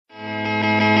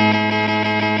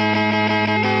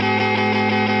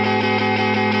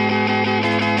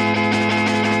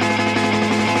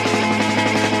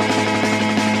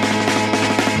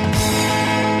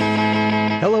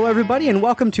everybody, and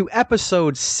welcome to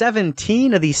episode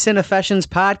 17 of the Cinefessions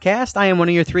podcast. I am one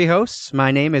of your three hosts.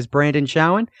 My name is Brandon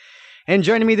Chowan, and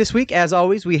joining me this week, as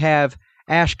always, we have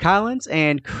Ash Collins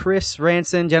and Chris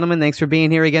Ranson. Gentlemen, thanks for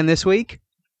being here again this week.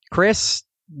 Chris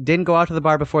didn't go out to the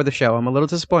bar before the show. I'm a little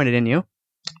disappointed in you.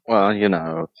 Well,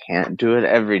 can't do it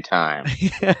every time.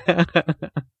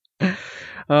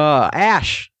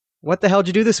 Ash, what the hell did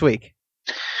you do this week?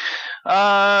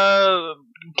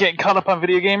 Getting caught up on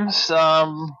video games.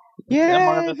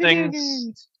 Among other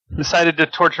things, decided to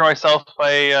torture myself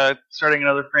by starting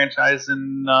another franchise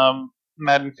in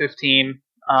Madden 15.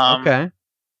 Okay.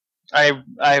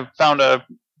 I found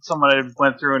someone had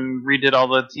went through and redid all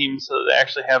the teams so that they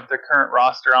actually have their current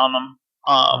roster on them.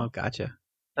 Gotcha.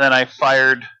 And then I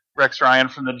fired Rex Ryan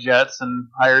from the Jets and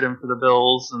hired him for the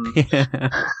Bills, and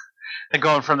and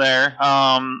going from there.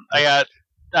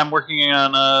 I'm working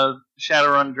on a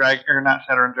Shadowrun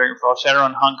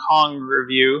Hong Kong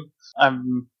review.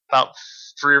 I'm about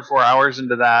 3 or 4 hours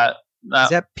into that. Is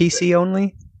that PC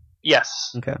only?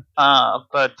 Yes. Okay.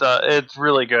 But it's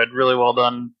really good, really well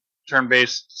done,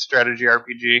 turn-based strategy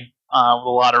RPG with a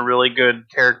lot of really good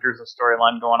characters and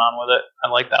storyline going on with it. I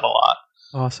like that a lot.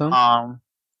 Awesome.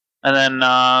 And then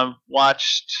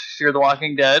watched Fear the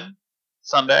Walking Dead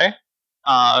Sunday,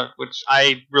 which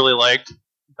I really liked. I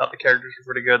thought the characters were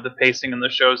pretty good. The pacing in the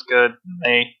show is good.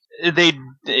 They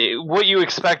what you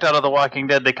expect out of The Walking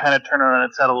Dead, they kind of turn it on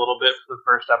its head a little bit for the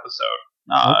first episode.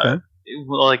 Okay.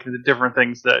 Like the different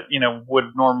things that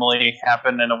would normally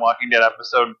happen in a Walking Dead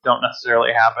episode don't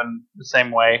necessarily happen the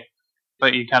same way,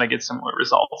 but you kind of get similar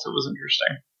results. It was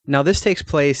interesting. Now, this takes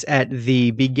place at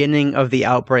the beginning of the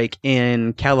outbreak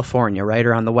in California, right?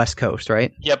 Or on the West Coast,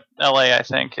 right? Yep, LA, I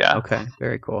think, yeah. Okay,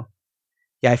 very cool.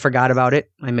 Yeah, I forgot about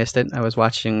it. I missed it. I was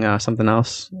watching something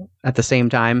else at the same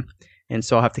time, and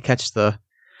so I'll have to catch the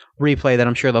replay that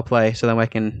I'm sure they'll play, so that I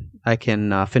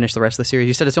can finish the rest of the series.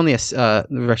 You said it's only the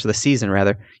rest of the season,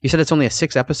 rather. You said it's only a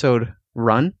 6-episode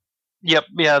run? Yep,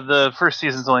 yeah, the first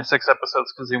season's only 6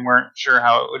 episodes because we weren't sure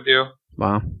how it would do.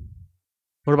 Wow.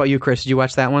 What about you, Chris? Did you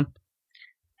watch that one?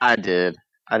 I did.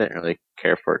 I didn't really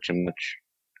care for it too much.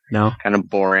 No? Kind of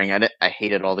boring. I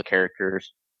hated all the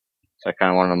characters, so I kind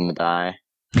of wanted them to die.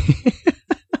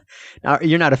 Now,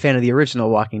 you're not a fan of the original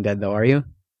Walking Dead, though, are you?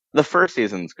 The first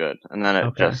season's good, and then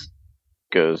it just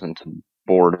goes into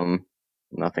boredom.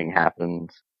 Nothing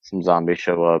happens. Some zombies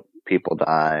show up. People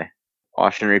die.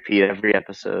 Wash and repeat every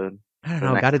episode. I don't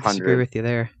know. Gotta disagree with you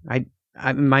there. I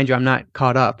mind you, I'm not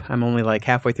caught up. I'm only like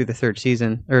halfway through the 4th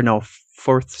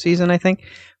season, I think.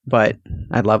 But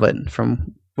I love it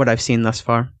from what I've seen thus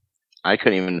far. I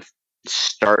couldn't even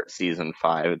start season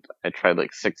 5. I tried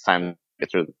like 6 times to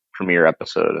get through the premiere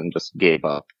episode and just gave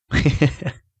up.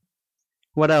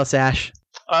 What else, Ash?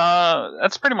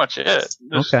 That's pretty much it.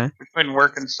 Okay. Between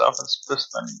work and stuff, it's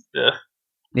just been...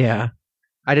 Yeah.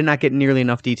 I did not get nearly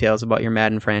enough details about your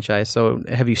Madden franchise. So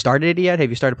have you started it yet? Have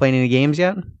you started playing any games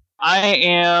yet? I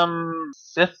am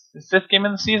fifth game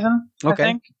in the season, okay. I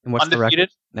think. And what's Undefeated. the record?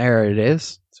 There it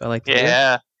is. So I like to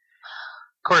Yeah.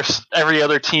 Of course, every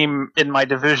other team in my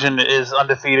division is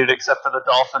undefeated except for the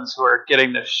Dolphins, who are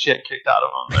getting the shit kicked out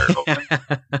of them.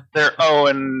 They're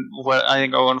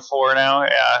 0-4 now.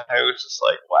 Yeah, I was just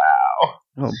like, wow.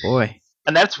 Oh boy.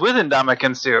 And that's with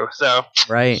Ndamukong too. So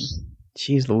right.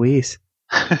 Jeez Louise.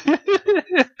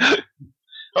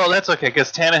 Oh, that's okay,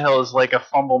 because Tannehill is like a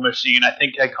fumble machine. I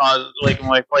think I caused, like,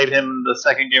 when I played him the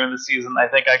second game of the season, I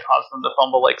think I caused him to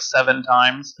fumble like 7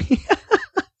 times.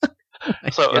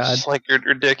 So it was just like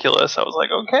ridiculous. I was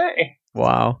like, okay.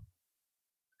 Wow.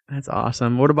 That's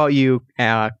awesome. What about you,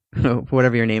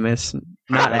 whatever your name is?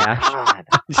 Not Ash.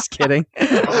 Just kidding.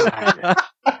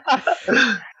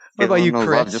 What about you,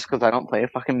 Chris? Just because I don't play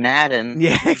fucking Madden.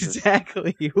 Yeah,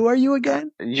 exactly. Who are you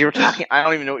again? You're talking. I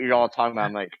don't even know what you're all talking about.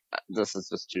 I'm like, this is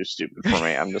just too stupid for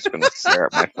me. I'm just going to stare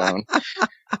at my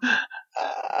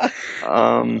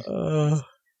phone.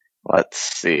 Let's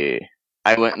see.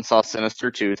 I went and saw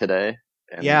Sinister 2 today.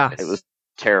 And yeah, it was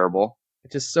terrible.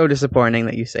 It's just so disappointing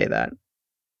that you say that.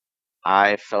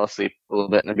 I fell asleep a little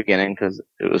bit in the beginning because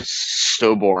it was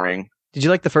so boring. Did you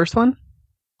like the first one?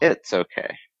 It's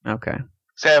okay. Okay.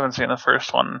 See, I haven't seen the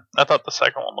first one. I thought the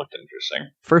second one looked interesting.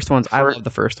 I love the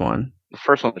first one. The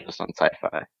first one was just on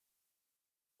sci-fi.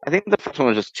 I think the first one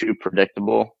was just too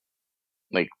predictable,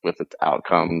 like with its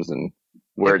outcomes and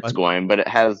where it's going. But it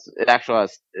has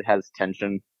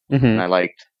tension, and I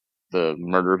liked the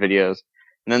murder videos.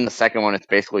 And then the second one, it's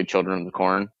basically Children of the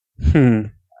Corn.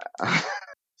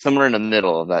 Somewhere in the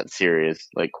middle of that series,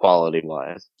 like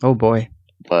quality-wise. Oh boy!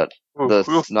 But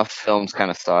the snuff films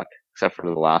kind of suck, except for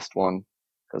the last one,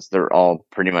 because they're all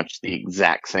pretty much the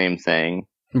exact same thing.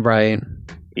 Right.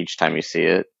 each time you see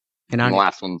it. And the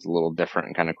last one's a little different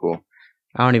and kind of cool.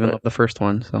 I don't even love the first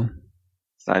one, so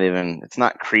it's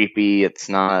not creepy. It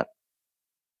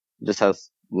just has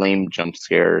lame jump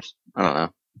scares. I don't know.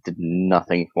 It did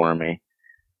nothing for me.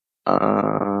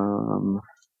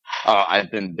 I've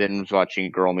been binge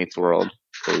watching Girl Meets World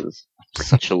because I'm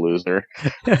such a loser.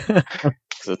 Because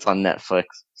it's on Netflix,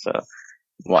 so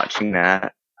watching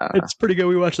that. It's pretty good.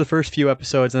 We watched the first few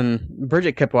episodes, and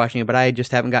Bridget kept watching it, but I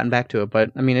just haven't gotten back to it.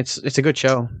 But I mean, it's a good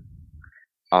show.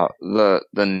 The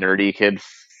nerdy kid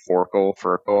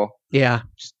Furkle, yeah,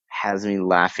 just has me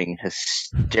laughing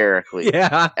hysterically.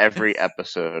 Every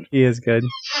episode. He is good.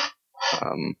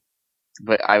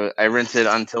 But I rented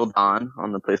Until Dawn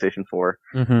on the PlayStation 4,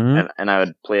 and I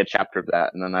would play a chapter of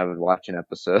that, and then I would watch an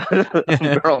episode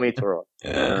of Girl Meets World,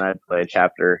 and then I'd play a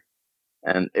chapter,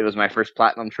 and it was my first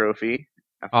platinum trophy.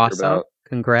 After about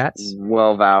Congrats.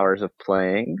 12 hours of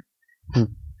playing.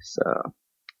 So,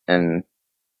 and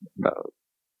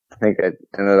I think I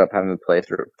ended up having to play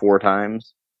through it 4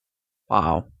 times.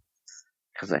 Wow.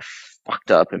 Because I fucked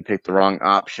up and picked the wrong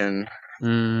option.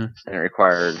 And it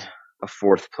required a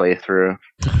 4th playthrough.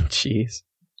 Jeez.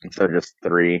 Instead of just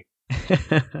 3.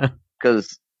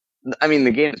 Because, I mean,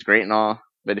 the game is great and all,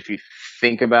 but if you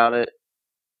think about it,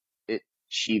 it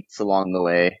cheats along the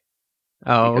way.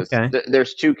 Oh, okay.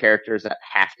 There's 2 characters that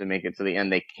have to make it to the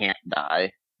end. They can't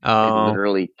die. Oh. They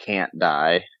literally can't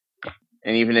die.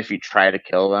 And even if you try to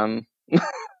kill them,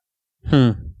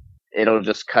 it'll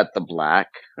just cut the black.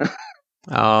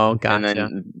 Oh, gotcha. And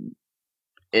then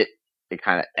it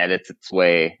kind of edits its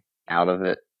way out of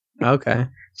it. Okay.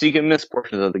 So you can miss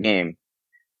portions of the game.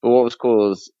 But what was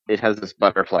cool is it has this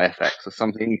butterfly effect. So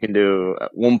something you can do at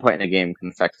one point in a game can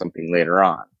affect something later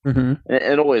on. And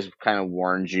it always kind of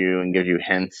warns you and gives you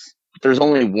hints. But there's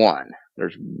only one.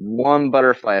 There's one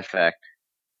butterfly effect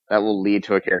that will lead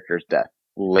to a character's death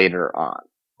later on.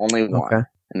 Only one. Okay.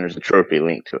 And there's a trophy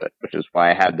linked to it, which is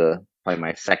why I had to play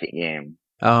my second game.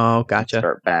 Oh, gotcha.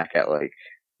 Start back at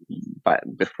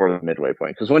before the midway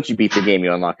point. Because once you beat the game,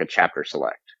 you unlock a chapter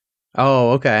select.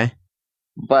 Oh, okay.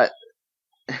 But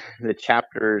the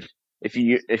chapters, if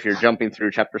you're jumping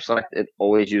through chapter select, it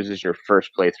always uses your first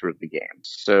playthrough of the game.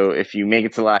 So if you make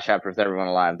it to the last chapter with everyone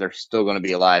alive, they're still going to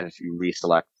be alive if you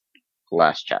reselect the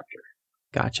last chapter.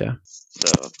 Gotcha.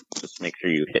 So just make sure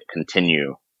you hit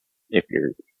continue if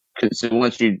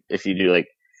you do like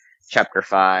chapter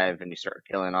 5 and you start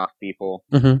killing off people,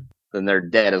 then they're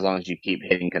dead as long as you keep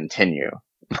hitting continue.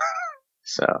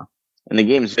 So. And the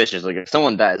game's vicious. Like, if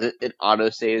someone dies, it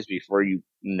auto-saves before you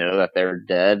know that they're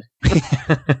dead.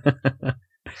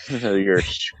 So you're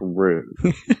screwed.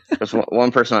 Because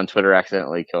one person on Twitter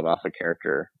accidentally killed off a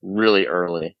character really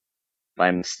early by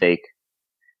mistake.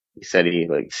 He said he,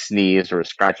 sneezed or was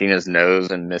scratching his nose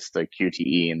and missed the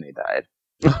QTE and they died.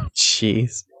 Oh,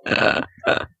 jeez. I'm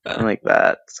like,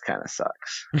 that kind of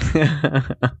sucks.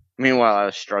 Meanwhile, I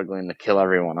was struggling to kill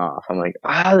everyone off. I'm like,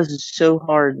 this is so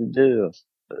hard to do.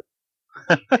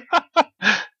 I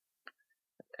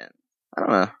don't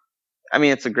know. I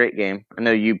mean, it's a great game. I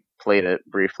know you played it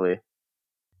briefly.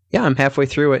 Yeah, I'm halfway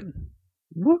through it.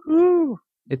 Woohoo!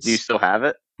 Do you still have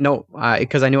it? No,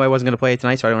 because I knew I wasn't going to play it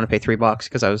tonight, so I didn't want to pay $3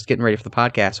 because I was getting ready for the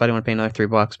podcast, so I didn't want to pay another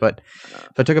 $3. But so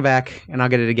I took it back, and I'll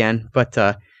get it again. But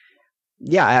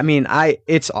yeah, I mean,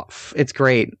 it's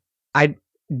great. I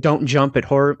don't jump at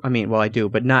horror. I mean, well, I do,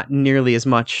 but not nearly as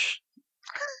much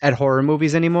at horror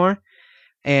movies anymore.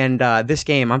 And this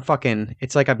game,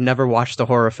 it's like I've never watched a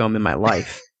horror film in my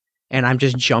life. And I'm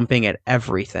just jumping at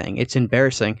everything. It's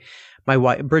embarrassing. My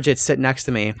wife, Bridget's sitting next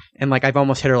to me, and I've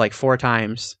almost hit her 4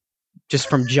 times just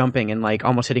from jumping and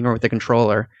almost hitting her with the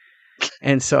controller.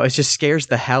 And so it just scares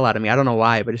the hell out of me. I don't know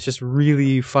why, but it's just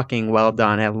really fucking well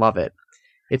done. I love it.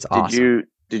 It's awesome.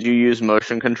 Did you use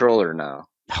motion control or no?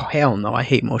 Oh, hell no. I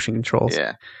hate motion controls.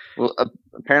 Yeah. Well,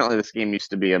 apparently this game used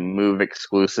to be a Move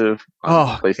exclusive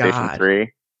on PlayStation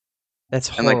 3. That's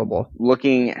horrible. And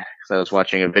looking, because I was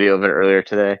watching a video of it earlier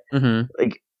today,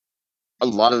 a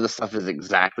lot of the stuff is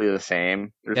exactly the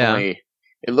same. It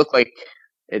looked like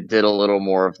it did a little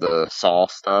more of the Saw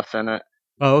stuff in it.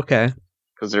 Oh, okay.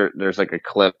 Because there's a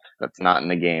clip that's not in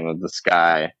the game of this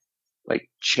guy,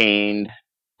 chained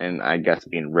and I guess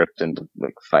being ripped into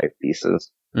 5 pieces.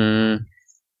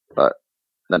 But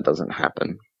that doesn't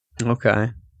happen. Okay.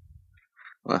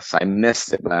 Unless I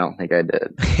missed it, but I don't think I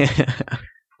did.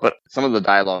 But some of the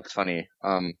dialogue's funny.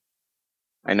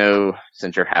 I know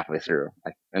since you're halfway through,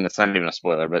 and it's not even a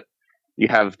spoiler, but you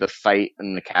have the fight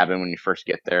in the cabin when you first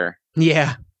get there.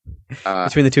 Yeah.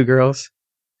 Between the 2 girls.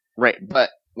 Right, but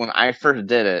when I first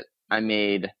did it, I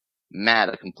made Matt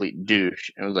a complete douche,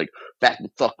 and it was like, back the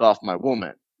fuck off my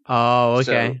woman. Oh,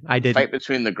 okay. So I didn't. The fight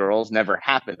between the girls never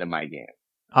happened in my game.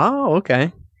 Oh,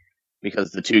 okay.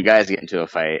 Because the two guys get into a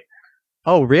fight.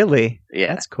 Oh, really?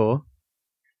 Yeah. That's cool.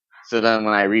 So then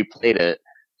when I replayed it,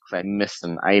 because I missed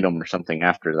an item or something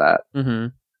after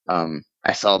that,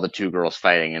 I saw the two girls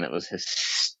fighting, and it was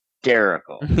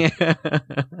hysterical.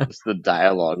 Just the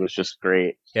dialogue was just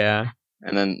great. Yeah.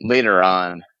 And then later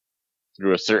on,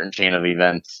 through a certain chain of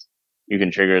events, you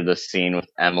can trigger this scene with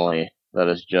Emily that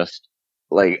is just,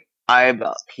 like, I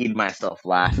about peed myself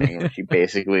laughing. She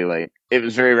basically, like, it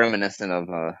was very reminiscent of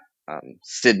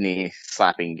Sydney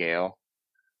slapping Gale.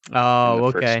 Oh,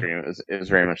 okay. First screen. It was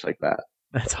very much like that.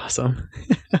 That's awesome.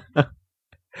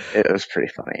 It was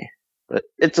pretty funny. But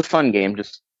it's a fun game.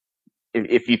 Just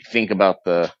if you think about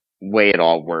the way it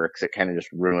all works, it kind of just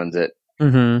ruins it.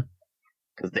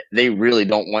 Because they really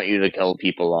don't want you to kill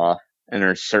people off. And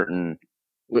there's certain,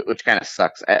 which kind of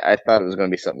sucks. I thought it was going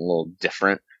to be something a little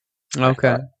different.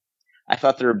 Okay. I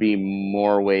thought there would be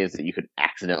more ways that you could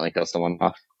accidentally kill someone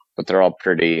off, but they're all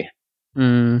pretty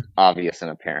obvious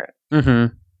and apparent.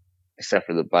 Except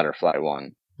for the butterfly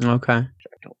one. Okay. Which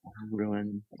I don't want to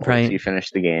ruin. Right. Once you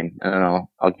finish the game. I don't know.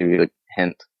 I'll give you a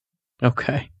hint.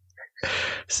 Okay.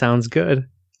 Sounds good.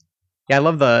 Yeah, I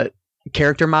love the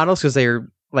character models because they're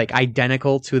like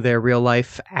identical to their real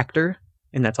life actor.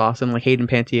 And that's awesome. Like Hayden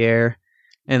Panettiere.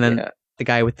 And then the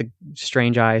guy with the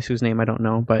strange eyes, whose name I don't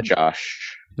know, but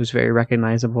Josh. Who's very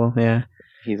recognizable. Yeah.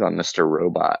 He's on Mr.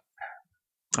 Robot.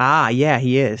 Ah, yeah,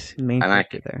 he is. Main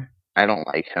character there. I don't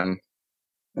like him.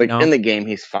 Like, in the game,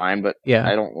 he's fine, but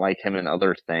I don't like him in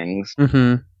other things.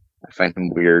 I find him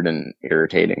weird and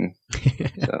irritating.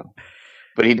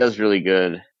 But he does really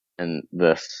good in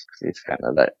this. He's kind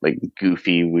of that, like,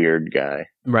 goofy, weird guy.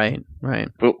 Right.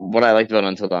 But what I liked about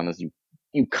Until Dawn is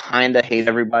you kind of hate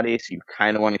everybody, so you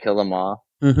kind of want to kill them off.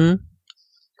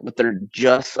 But they're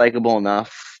just likable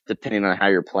enough, depending on how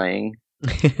you're playing.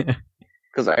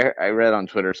 Because I read on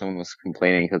Twitter, someone was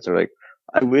complaining because they're like,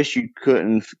 I wish you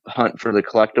couldn't hunt for the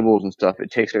collectibles and stuff.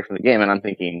 It takes away from the game. And I'm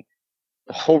thinking,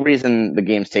 the whole reason the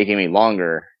game's taking me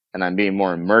longer and I'm being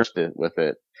more immersed with it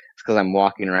is because I'm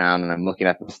walking around and I'm looking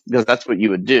at this, because that's what you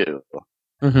would do.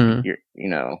 You're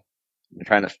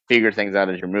trying to figure things out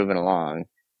as you're moving along.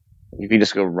 If you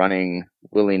just go running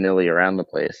willy-nilly around the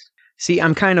place. See,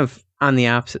 I'm kind of on the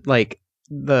opposite. Like,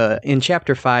 in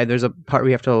Chapter 5, there's a part where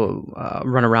you have to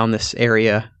run around this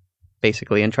area,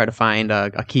 basically, and try to find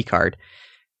a key card.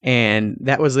 And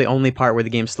that was the only part where the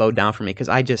game slowed down for me, because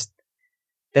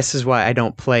this is why I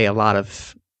don't play a lot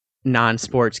of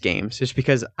non-sports games, just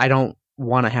because I don't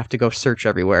want to have to go search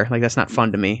everywhere. Like, that's not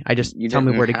fun to me. I just tell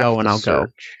me where to go and I'll go.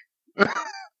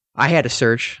 I had to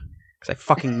search, because I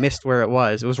fucking missed where it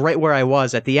was. It was right where I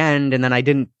was at the end, and then I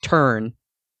didn't turn.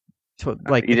 To,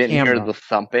 like, you didn't camera. Hear the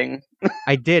thumping?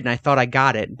 I did, and I thought I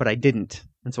got it, but I didn't.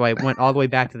 And so I went all the way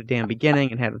back to the damn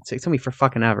beginning and had it took me for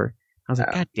fucking ever. I was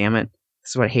like, God damn it. This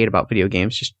is what I hate about video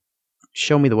games. Just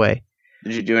show me the way.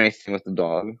 Did you do anything with the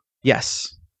dog?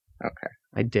 Yes. Okay.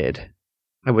 I did.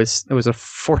 It was a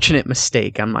fortunate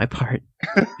mistake on my part.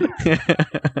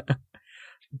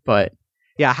 But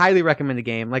yeah, I highly recommend the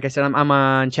game. Like I said, I'm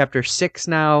on chapter 6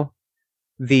 now.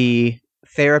 The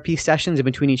therapy sessions in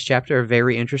between each chapter are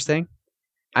very interesting.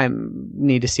 I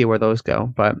need to see where those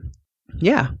go. But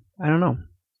yeah, I don't know.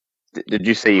 Did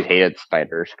you say you hated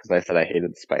spiders? Because I said I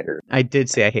hated spiders. I did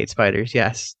say I hate spiders,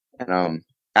 yes. And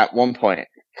at one point,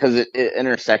 because it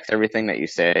intersects everything that you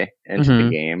say into the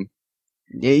game.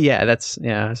 Yeah, that's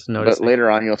noticing. But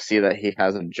later on, you'll see that he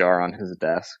has a jar on his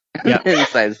desk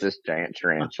inside this giant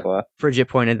tarantula. Bridget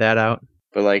pointed that out.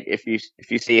 But like, if you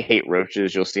say you hate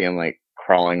roaches, you'll see him like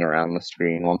crawling around the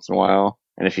screen once in a while.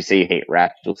 And if you say you hate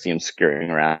rats, you'll see him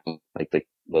scurrying around like the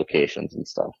locations and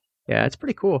stuff. Yeah, it's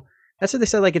pretty cool. That's what they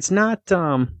said. Like, it's not.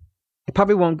 It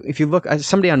probably won't. If you look,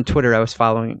 somebody on Twitter I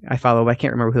follow, but I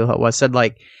can't remember who it was, said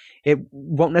like it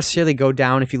won't necessarily go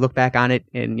down if you look back on it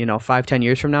in 5-10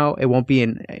 years from now. It won't be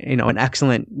an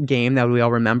excellent game that we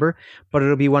all remember, but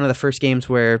it'll be one of the first games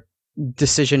where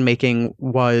decision making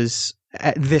was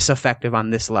this effective on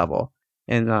this level,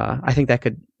 and I think that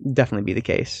could definitely be the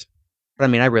case. But I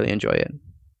mean, I really enjoy it.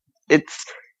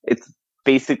 It's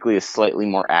basically a slightly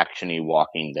more actiony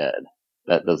Walking Dead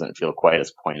that doesn't feel quite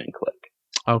as point and click.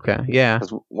 Okay, yeah.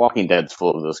 Because Walking Dead's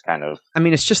full of this kind of... I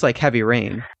mean, it's just like Heavy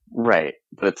Rain. Right,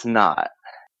 but it's not.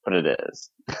 But it is.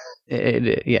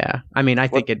 Yeah. I mean, I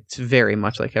think it's very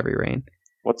much like Heavy Rain.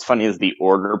 What's funny is the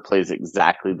order plays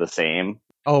exactly the same.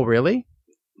 Oh, really?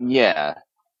 Yeah.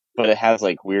 But it has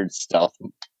like weird stealth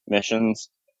missions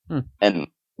and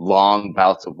long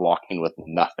bouts of walking with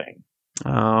nothing.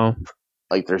 Oh.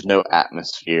 Like there's no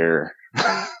atmosphere.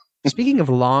 Speaking of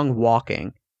long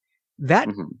walking, That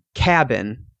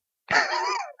cabin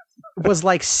was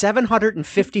like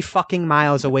 750 fucking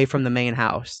miles away from the main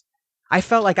house. I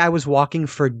felt like I was walking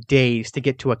for days to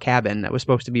get to a cabin that was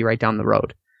supposed to be right down the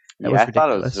road. That was I ridiculous.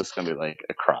 thought it was just going to be like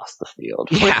across the field.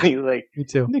 Yeah, like, me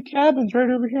too. The cabin's right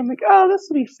over here. I'm like, oh, this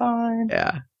will be fine.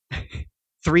 Yeah.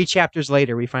 3 chapters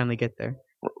later, we finally get there.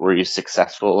 Were you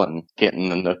successful in getting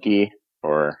the nookie,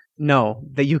 or no?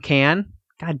 That you can?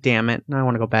 God damn it! Now I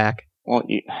want to go back. Well,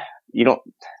 you don't.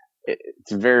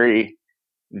 It's very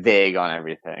vague on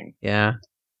everything. Yeah.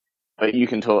 But you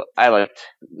can tell. I liked,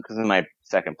 because in my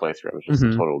second playthrough, I was just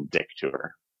a total dick to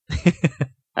her.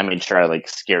 I made sure I like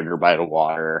scared her by the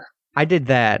water. I did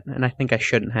that, and I think I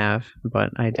shouldn't have, but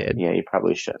I did. Yeah, you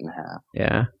probably shouldn't have.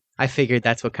 Yeah. I figured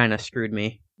that's what kind of screwed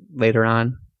me later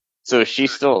on. So is she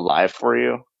still alive for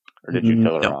you? Or did you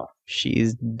kill her off?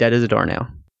 She's dead as a doornail.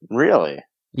 Really?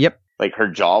 Yep. Like her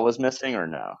jaw was missing or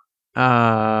no?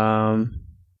 I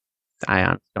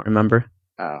don't remember.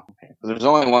 Oh, okay. There's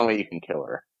only one way you can kill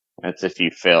her. That's if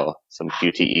you fail some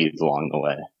QTEs along the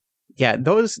way. Yeah,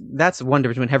 that's one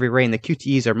difference between Heavy Rain. The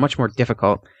QTEs are much more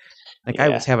difficult. Like, I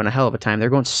was having a hell of a time. They're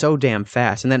going so damn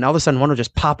fast. And then all of a sudden one will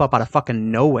just pop up out of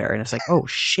fucking nowhere. And it's like, oh,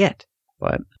 shit.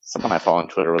 But someone I follow on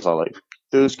Twitter was all like,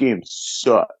 those games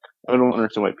suck. I don't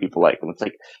understand why people like them. It's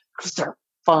like, because they're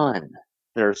fun.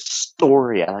 They're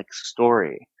story. I like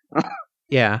story.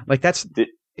 Yeah, like that's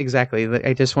exactly. Like,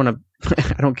 I just want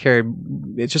to, I don't care.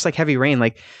 It's just like Heavy Rain.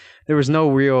 Like, there was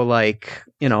no real, like,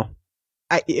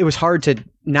 it was hard to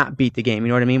not beat the game. You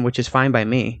know what I mean? Which is fine by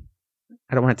me.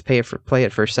 I don't want to have to play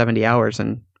it for 70 hours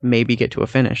and maybe get to a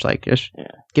finish. Like, just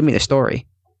give me the story.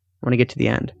 I want to get to the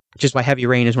end. Which is why Heavy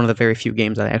Rain is one of the very few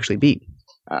games that I actually beat.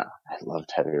 I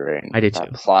loved Heavy Rain. I did too.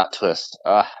 Plot twist.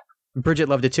 Bridget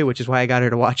loved it too, which is why I got her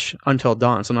to watch Until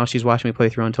Dawn. So now she's watching me play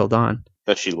through Until Dawn.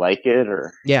 Does she like it,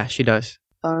 or? Yeah, she does.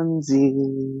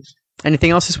 Funsies.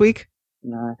 Anything else this week?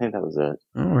 No, I think that was it.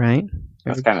 All right. I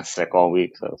was kind of sick all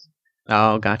week, so.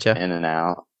 Oh, gotcha. In and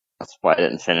out. That's why I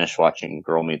didn't finish watching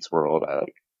Girl Meets World. I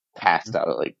passed out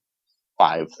at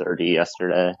 5:30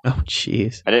 yesterday. Oh,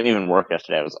 jeez. I didn't even work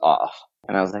yesterday. I was off.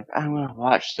 And I was like, I'm going to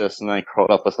watch this. And then I curled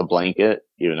up with a blanket,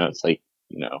 even though it's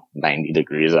 90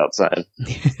 degrees outside.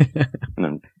 And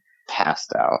then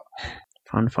passed out.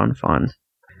 Fun.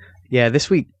 Yeah,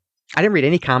 this week, I didn't read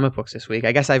any comic books this week.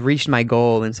 I guess I've reached my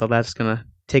goal, and so that's going to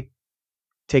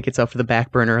take itself to the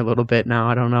back burner a little bit now.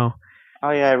 I don't know.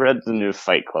 Oh, yeah, I read the new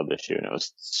Fight Club issue, and it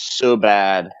was so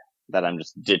bad that I'm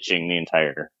just ditching the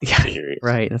entire series.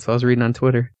 Right, that's what I was reading on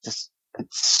Twitter. It's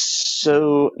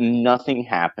so nothing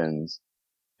happens.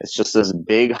 It's just this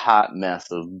big hot mess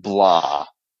of blah.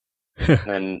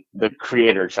 And the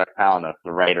creator, Chuck Palahniuk,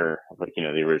 the writer of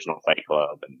the original Fight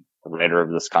Club and the writer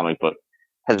of this comic book,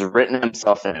 has written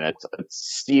himself in it.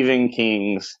 It's Stephen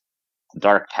King's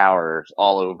Dark Towers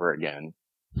all over again.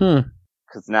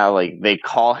 Because now, they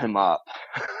call him up.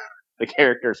 The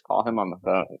characters call him on the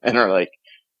phone and are like,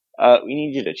 we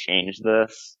need you to change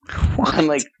this. What? I'm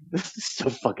like, this is so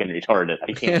fucking retarded.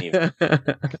 I can't even.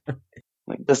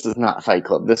 This is not Fight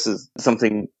Club. This is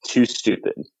something too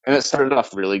stupid. And it started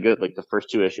off really good. The first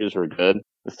 2 issues were good.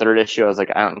 The 3rd issue, I was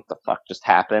like, I don't know what the fuck just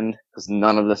happened, because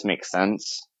none of this makes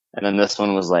sense. And then this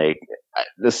one was like,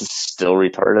 this is still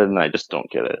retarded, and I just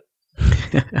don't get it.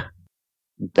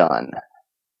 Done.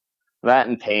 That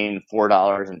and paying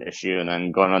 $4 an issue, and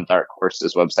then going on Dark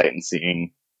Horse's website and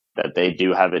seeing that they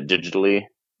do have it digitally.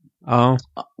 Oh.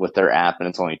 With their app, and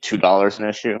it's only $2 an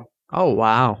issue. Oh,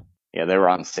 wow. Yeah, they were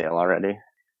on sale already.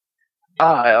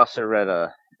 I also read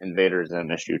Invader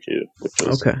Zim issue 2, which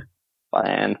was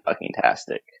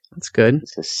fan-fucking-tastic. That's good.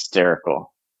 It's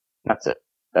hysterical. That's it.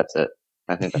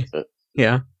 I think that's it.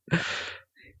 Yeah.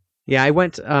 Yeah, I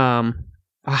went to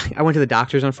the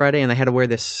doctor's on Friday, and they had to wear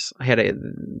this.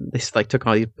 They took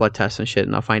all these blood tests and shit,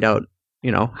 and I'll find out,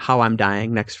 how I'm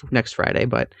dying next Friday.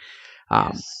 But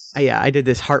I did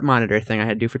this heart monitor thing I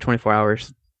had to do for 24 hours.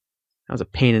 That was a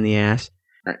pain in the ass.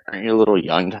 Aren't you a little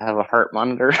young to have a heart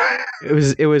monitor?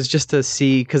 It was just to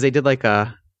see, because they did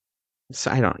EKG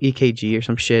or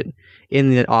some shit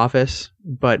in the office,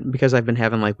 but because I've been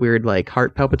having weird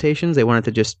heart palpitations, they wanted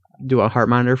to just do a heart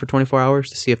monitor for 24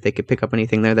 hours to see if they could pick up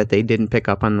anything there that they didn't pick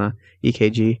up on the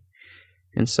EKG.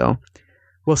 And so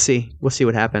we'll see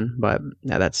what happened, but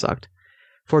yeah, that sucked.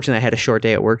 Fortunately, I had a short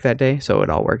day at work that day, so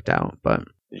it all worked out. But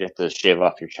did you have to shave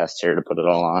off your chest hair to put it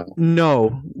all on?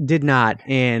 No, did not,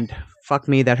 and fuck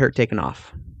me, that hurt taking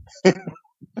off.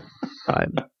 But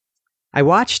I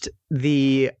watched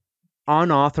the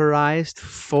unauthorized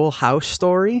Full House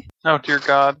story. Oh, dear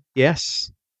God.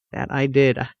 Yes, that I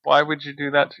did. Why would you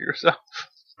do that to yourself?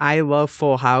 I love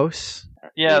Full House.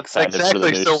 Yeah, exactly.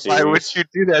 So why would you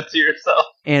do that to yourself?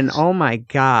 And oh my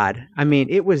god, I mean,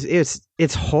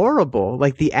 it's horrible.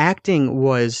 Like the acting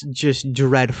was just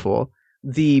dreadful.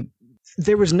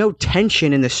 There was no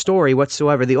tension in the story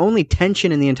whatsoever. The only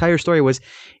tension in the entire story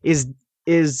is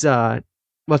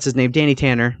what's his name, Danny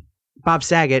Tanner, Bob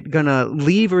Saget, gonna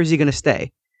leave or is he gonna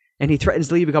stay? And he threatens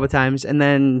to leave a couple of times and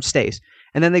then stays.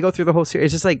 And then they go through the whole series.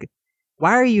 It's just like,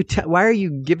 why are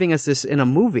you giving us this in a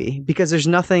movie? Because there's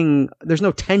no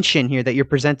tension here that you're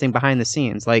presenting behind the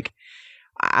scenes. Like,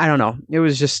 I don't know. It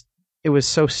was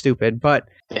so stupid. But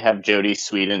they have Jodie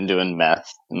Sweetin doing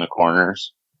meth in the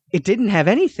corners. It didn't have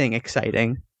anything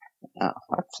exciting. Oh,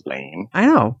 that's lame. I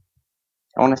know.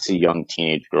 I want to see young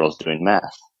teenage girls doing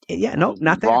meth. Yeah, no,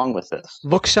 not that. What's wrong with this?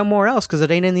 Look somewhere else because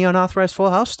it ain't in the unauthorized Full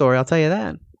House story. I'll tell you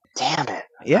that. Damn it.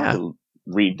 Yeah.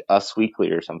 Read Us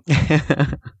Weekly or something.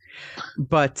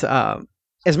 But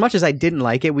as much as I didn't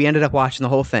like it, we ended up watching the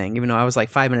whole thing. Even though I was like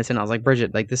 5 minutes in, I was like,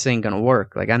 Bridget, like this ain't gonna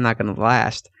work. Like I'm not gonna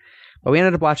last. But we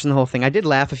ended up watching the whole thing. I did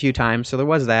laugh a few times, so there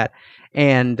was that.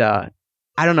 And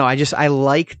I don't know. I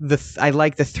like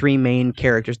the three main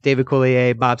characters: David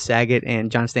Coulier, Bob Saget,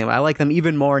 and John Stamos. I like them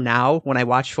even more now when I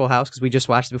watch Full House because we just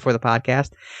watched it before the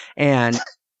podcast, and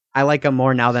I like them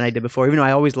more now than I did before. Even though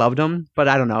I always loved them, but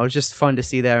I don't know. It's just fun to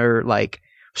see their like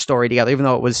story together. Even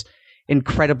though it was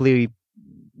incredibly,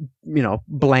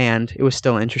 bland, it was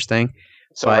still interesting.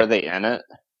 So are they in it?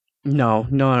 No,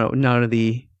 none of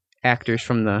the actors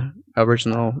from the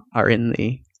original are in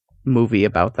the movie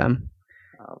about them.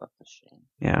 Oh, that's a shame.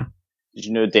 Yeah. Did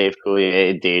you know Dave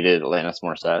Coulier dated Alanis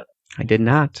Morissette? I did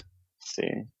not. See.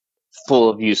 Full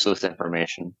of useless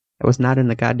information. It was not in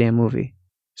the goddamn movie.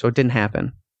 So it didn't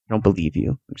happen. I don't believe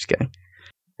you. I'm just kidding.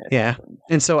 Yeah.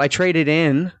 And so I traded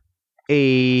in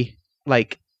a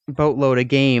boatload of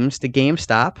games to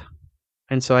GameStop.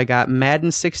 And so I got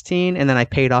Madden 16 and then I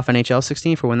paid off NHL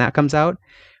 16 for when that comes out.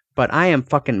 But I am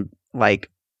fucking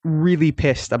really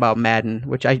pissed about Madden,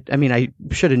 which I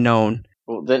should have known.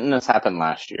 Well, didn't this happen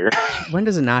last year? When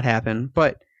does it not happen?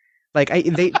 But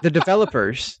the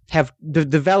developers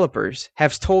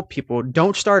have told people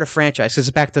don't start a franchise because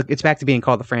it's back to being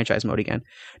called the franchise mode again.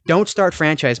 Don't start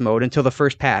franchise mode until the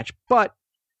first patch. But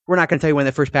we're not going to tell you when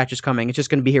the first patch is coming. It's just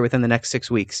going to be here within the next 6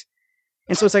 weeks.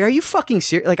 And so it's like, are you fucking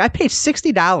serious? Like I paid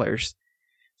 $60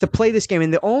 to play this game,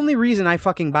 and the only reason I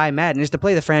fucking buy Madden is to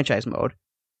play the franchise mode.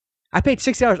 I paid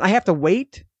 $60. I have to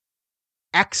wait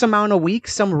X amount of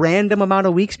weeks, some random amount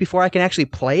of weeks before I can actually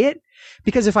play it.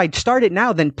 Because if I start it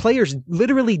now, then players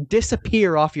literally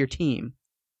disappear off your team.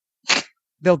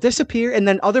 They'll disappear, and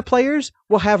then other players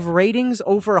will have ratings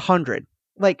over 100.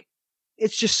 Like,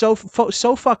 it's just so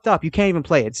fucked up. You can't even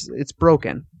play it. It's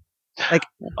broken. Like,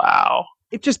 wow.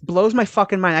 It just blows my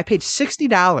fucking mind. I paid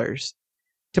 $60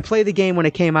 to play the game when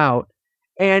it came out,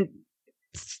 and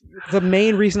the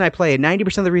main reason I played,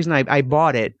 90% of the reason I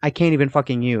bought it, I can't even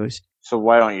fucking use. So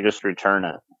why don't you just return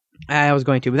it? I was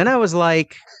going to, but then I was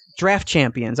like, Draft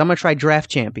Champions. I'm going to try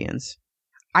Draft Champions.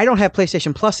 I don't have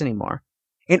PlayStation Plus anymore.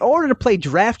 In order to play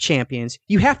Draft Champions,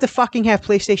 you have to fucking have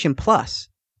PlayStation Plus.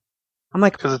 I'm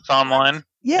like... Because it's online?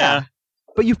 Yeah.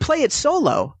 But you play it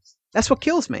solo. That's what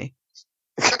kills me.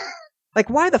 Like,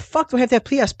 why the fuck do I have to have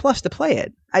PS Plus to play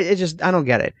it? I don't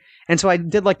get it. And so I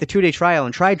did the 2-day trial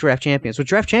and tried Draft Champions. Well,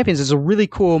 Draft Champions is a really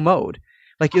cool mode.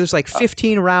 Like, it was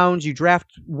 15 rounds. You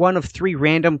draft one of 3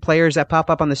 random players that pop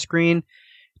up on the screen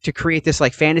to create this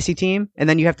fantasy team. And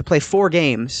then you have to play 4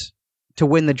 games to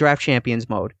win the Draft Champions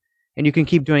mode. And you can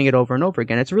keep doing it over and over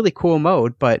again. It's a really cool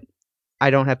mode, but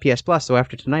I don't have PS Plus, so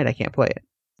after tonight I can't play it.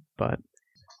 But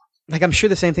I'm sure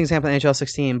the same things happen in NHL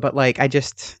 16, but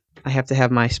I have to have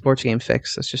my sports game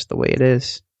fixed. That's just the way it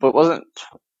is. But wasn't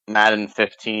Madden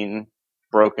 15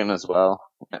 broken as well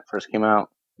when it first came out?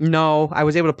 No, I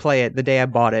was able to play it the day I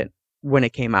bought it when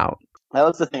it came out. That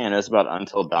was the thing I noticed about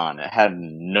Until Dawn. It had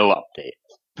no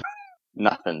update.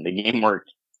 Nothing. The game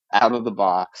worked out of the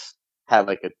box, had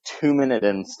a 2-minute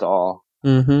install,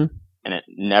 and it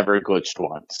never glitched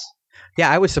once. Yeah,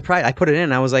 I was surprised. I put it in,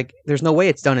 and I was like, there's no way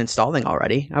it's done installing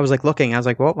already. I was looking. I was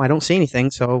like, well, I don't see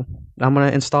anything, so I'm going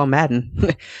to install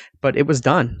Madden. But it was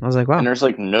done. I was like, wow. And there's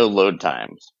no load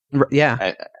times.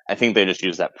 Yeah. I think they just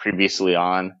used that previously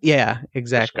on. Yeah,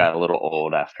 exactly. Which got a little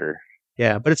old after.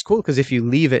 Yeah, but it's cool because if you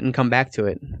leave it and come back to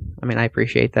it, I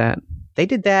appreciate that. They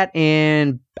did that,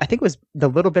 and I think it was the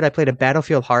little bit I played a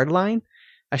Battlefield Hardline.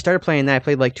 I started playing that.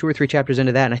 I played 2 or 3 chapters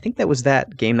into that, and I think that was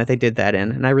that game that they did that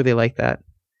in, and I really like that.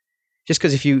 Just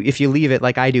because if you leave it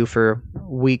like I do for a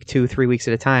week, 2, 3 weeks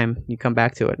at a time, you come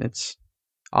back to it, and it's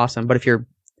awesome. But if you're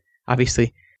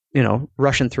obviously,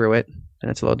 rushing through it,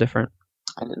 then it's a little different.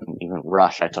 I didn't even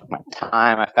rush. I took my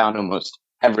time. I found almost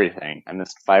everything. I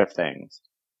missed 5 things.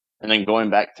 And then going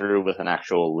back through with an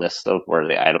actual list of where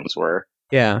the items were.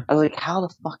 Yeah. I was like, how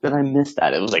the fuck did I miss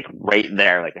that? It was like right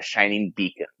there, like a shining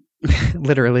beacon.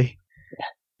 Literally.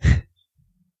 Yeah.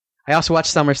 I also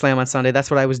watched SummerSlam on Sunday. That's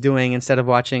what I was doing instead of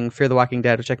watching Fear the Walking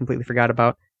Dead, which I completely forgot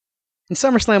about. And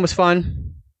SummerSlam was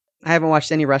fun. I haven't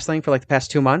watched any wrestling for like the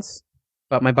past 2 months,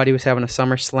 but my buddy was having a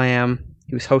SummerSlam.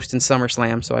 He was hosting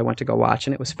SummerSlam, so I went to go watch,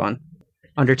 and it was fun.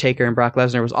 Undertaker and Brock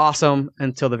Lesnar was awesome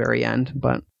until the very end,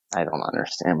 but I don't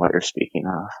understand what you're speaking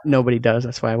of. Nobody does.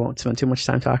 That's why I won't spend too much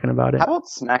time talking about it. How about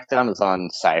SmackDown is on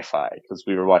Sci-Fi? Because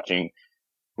we were watching,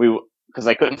 because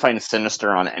I couldn't find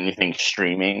Sinister on anything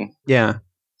streaming. Yeah.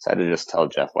 So I had to just tell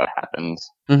Jeff what happens.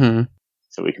 Mm-hmm.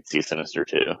 So we could see Sinister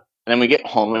too. And then we get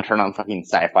home and turn on fucking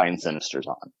Sci-Fi and Sinister's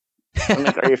on. I'm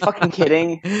like, are you fucking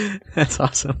kidding? That's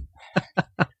awesome.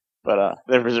 But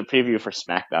there was a preview for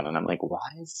SmackDown, and I'm like, why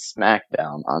is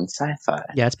SmackDown on Sci-Fi?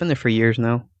 Yeah, it's been there for years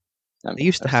now. They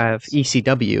used to have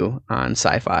ECW on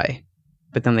Sci-Fi,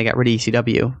 but then they got rid of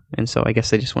ECW, and so I guess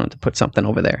they just wanted to put something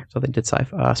over there. So they did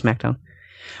SmackDown.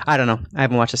 I don't know. I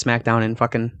haven't watched a SmackDown in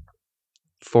fucking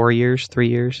 3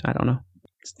 years. I don't know.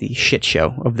 It's the shit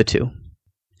show of the two.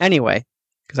 Anyway,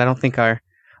 because I don't think our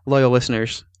loyal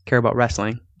listeners care about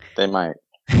wrestling. They might.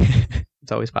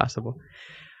 It's always possible.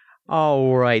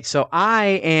 All right, so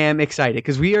I am excited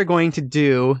because we are going to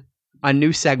do a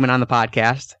new segment on the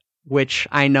podcast, which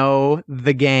I know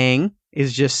the gang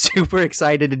is just super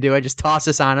excited to do. I just tossed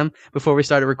this on them before we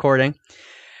started recording.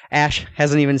 Ash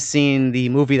hasn't even seen the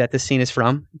movie that this scene is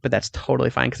from, but that's totally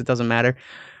fine because it doesn't matter.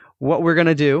 What we're going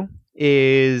to do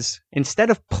is, instead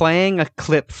of playing a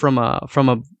clip from a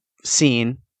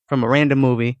scene, from a random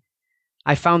movie,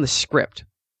 I found the script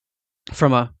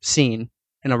from a scene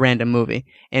in a random movie,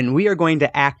 and we are going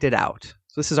to act it out.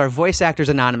 So this is our Voice Actors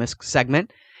Anonymous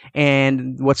segment,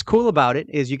 and what's cool about it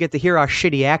is you get to hear our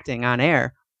shitty acting on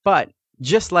air, but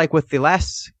just like with the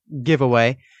last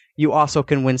giveaway, you also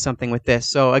can win something with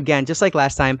this. So again, just like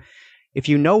last time, if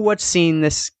you know what scene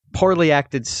this poorly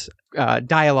acted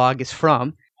dialogue is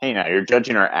from. Hey, now you're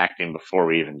judging our acting before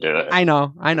we even do it. I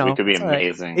know. We could be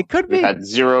amazing. Right. It could be. We've had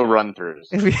 0 run-throughs.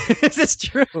 This is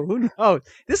true. Who knows?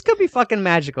 This could be fucking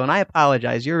magical, and I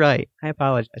apologize. You're right. I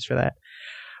apologize for that.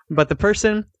 But the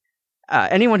person,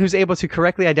 anyone who's able to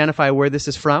correctly identify where this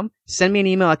is from, send me an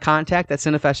email at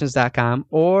contact@cinefessions.com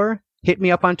or hit me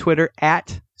up on Twitter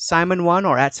at Simon1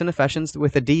 or at Cinefessions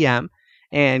with a DM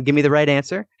and give me the right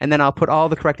answer. And then I'll put all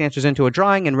the correct answers into a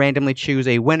drawing and randomly choose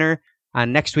a winner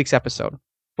on next week's episode.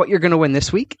 What you're going to win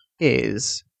this week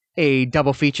is a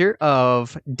double feature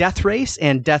of Death Race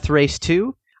and Death Race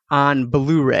 2 on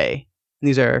Blu-ray.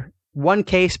 These are one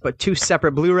case, but 2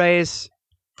 separate Blu-rays.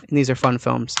 And these are fun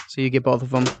films, so you get both of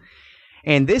them.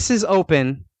 And this is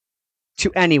open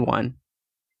to anyone.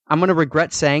 I'm going to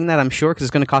regret saying that, I'm sure, because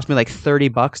it's going to cost me like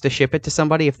 $30 to ship it to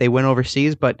somebody if they win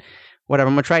overseas. But whatever,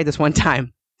 I'm going to try it this one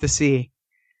time to see.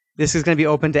 This is going to be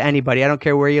open to anybody. I don't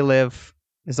care where you live.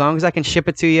 As long as I can ship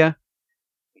it to you,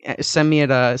 send me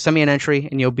an entry,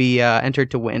 and you'll be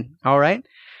entered to win. All right?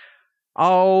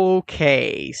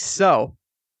 Okay, so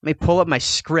let me pull up my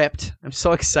script. I'm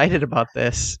so excited about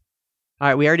this. All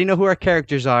right, we already know who our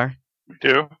characters are. We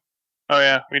do? Oh,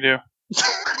 yeah, we do.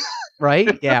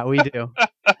 Right? Yeah, we do.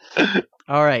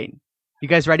 All right. You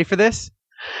guys ready for this?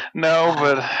 No,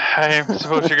 but I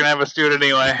suppose you're going to have us do it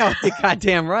anyway. Oh, you're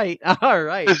goddamn right. All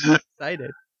right. I'm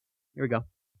excited. Here we go.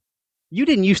 You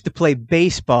didn't used to play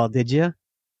baseball, did you?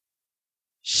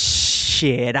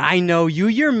 Shit, I know you.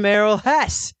 You're Merrill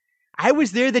Hess. I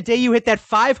was there the day you hit that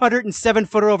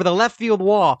 507-footer over the left field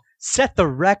wall. Set the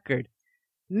record.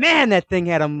 Man, that thing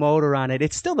had a motor on it.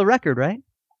 It's still the record, right?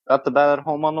 Got the bat at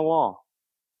home on the wall.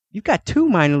 You've got 2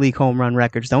 minor league home run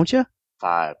records, don't you?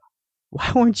 5.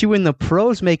 Why weren't you in the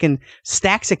pros making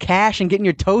stacks of cash and getting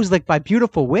your toes licked by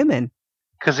beautiful women?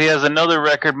 Because he has another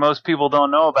record most people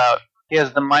don't know about. He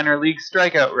has the minor league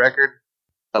strikeout record.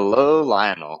 Hello,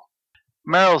 Lionel.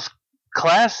 Merrill's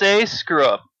Class A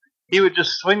screw-up. He would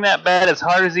just swing that bat as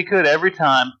hard as he could every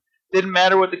time. Didn't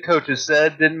matter what the coaches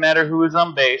said. Didn't matter who was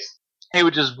on base. He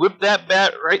would just whip that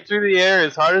bat right through the air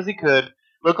as hard as he could.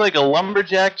 Looked like a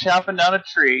lumberjack chopping down a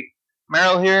tree.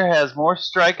 Merrill here has more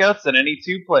strikeouts than any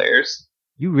 2 players.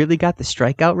 You really got the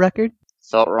strikeout record?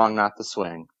 Felt wrong not to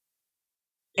swing.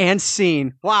 And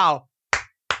scene. Wow.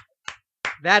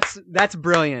 That's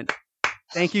brilliant.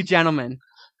 Thank you, gentlemen.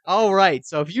 All right.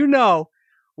 So if you know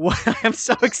what, I'm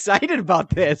so excited about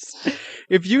this.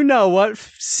 If you know what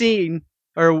scene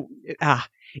or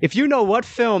if you know what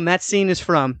film that scene is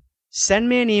from, send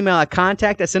me an email at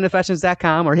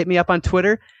contact@cinefessions.com or hit me up on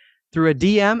Twitter through a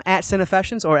DM at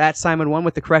Cinefessions or at Simon1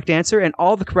 with the correct answer, and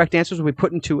all the correct answers will be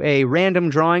put into a random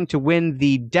drawing to win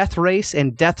the Death Race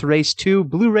and Death Race 2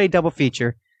 Blu-ray double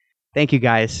feature. Thank you,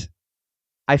 guys.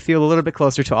 I feel a little bit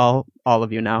closer to all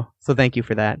of you now, so thank you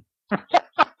for that.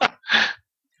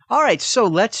 All right, so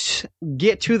let's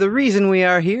get to the reason we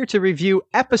are here to review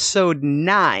episode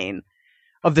 9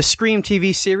 of the Scream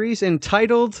TV series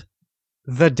entitled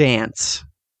The Dance.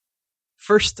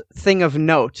 First thing of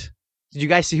note, did you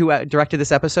guys see who directed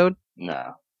this episode?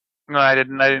 No. No, I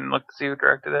didn't. I didn't look to see who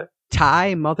directed it.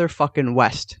 Ty motherfucking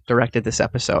West directed this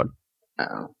episode.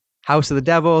 Oh. House of the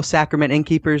Devil, Sacrament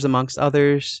Innkeepers, amongst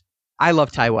others. I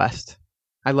love Ty West.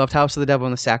 I loved House of the Devil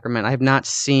and the Sacrament. I have not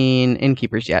seen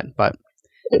Innkeepers yet, but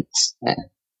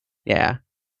yeah.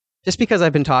 Just because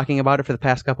I've been talking about it for the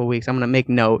past couple of weeks, I'm going to make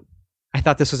note. I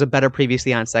thought this was a better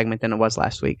previously on segment than it was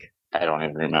last week. I don't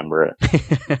even remember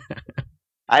it.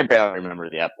 I barely remember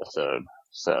the episode,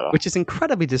 so which is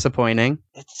incredibly disappointing.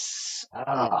 It's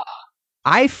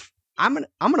I'm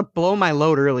gonna blow my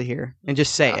load early here and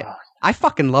just say it. I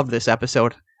fucking love this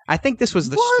episode. I think this was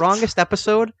the strongest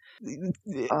episode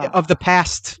of the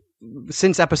past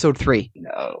since episode 3.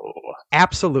 No,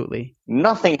 absolutely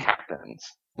nothing happens.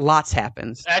 Lots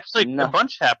happens. Actually, a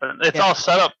bunch happened. It's all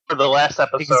set up for the last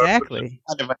episode. Exactly. Which is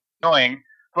kind of annoying,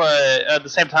 but at the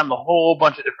same time, a whole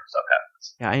bunch of different stuff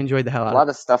happens. Yeah, I enjoyed the hell out of it. A lot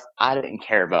of stuff I didn't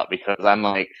care about because I'm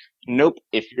like, nope,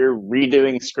 if you're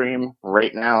redoing Scream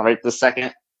right now, right this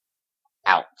second,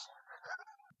 out.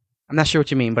 I'm not sure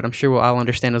what you mean, but I'm sure I'll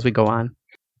understand as we go on.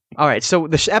 All right, so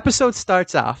the episode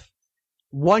starts off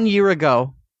 1 year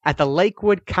ago at the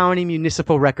Lakewood County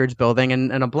Municipal Records Building,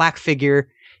 and a black figure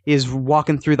is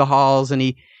walking through the halls, and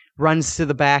he runs to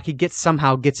the back. He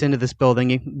somehow gets into this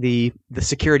building. The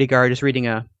security guard is reading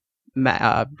a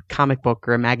comic book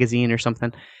or a magazine or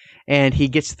something, and he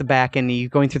gets to the back, and he's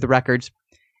going through the records,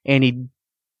 and he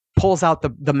pulls out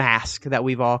the mask that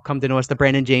we've all come to know as the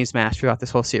Brandon James mask throughout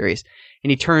this whole series,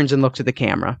 and he turns and looks at the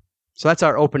camera. So that's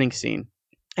our opening scene.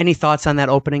 Any thoughts on that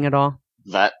opening at all?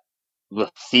 That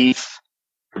the thief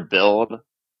build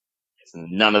is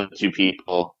none of the two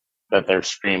people that they're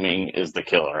screaming is the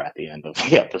killer at the end of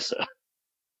the episode.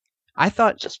 I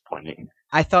thought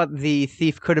the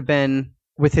thief could have been,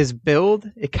 with his build,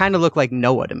 it kind of looked like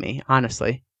Noah to me,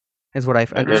 honestly, is what I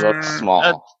found. It looked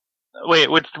small.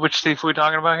 Wait, which thief are we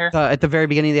talking about here? At the very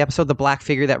beginning of the episode, the black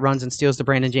figure that runs and steals the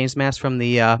Brandon James mask from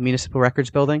the Municipal Records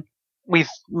Building.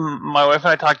 My wife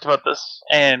and I talked about this,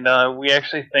 and we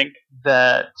actually think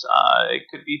that it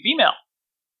could be female.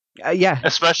 Yeah,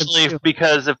 especially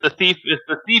because if the thief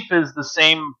is the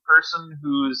same person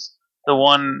who's the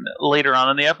one later on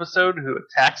in the episode who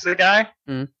attacks the guy,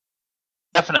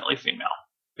 definitely female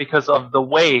because of the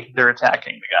way they're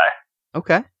attacking the guy.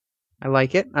 Okay, I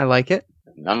like it.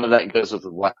 None of that goes with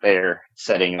what they're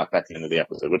setting up at the end of the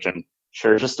episode, which I'm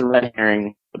sure is just a red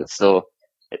herring, but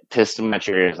it pissed in my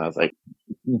ears, and I was like,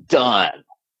 done.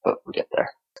 But we'll get there.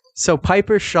 So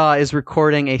Piper Shaw is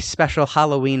recording a special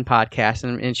Halloween podcast,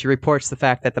 and she reports the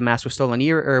fact that the mask was stolen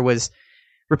was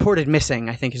reported missing,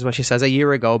 I think is what she says, a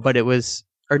year ago, but it was,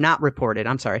 or not reported,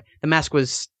 I'm sorry. The mask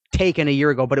was taken a year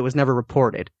ago, but it was never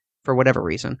reported for whatever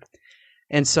reason.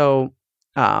 And so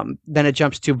then it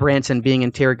jumps to Branson being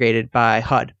interrogated by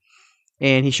HUD.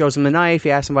 And he shows him the knife,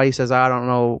 he asks him why, he says, I don't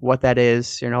know what that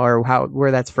is, or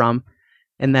where that's from.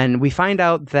 And then we find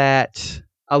out that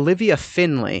Olivia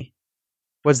Finley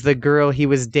was the girl he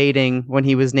was dating when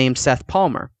he was named Seth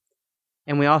Palmer.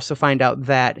 And we also find out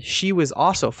that she was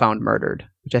also found murdered,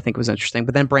 which I think was interesting.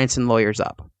 But then Branson lawyers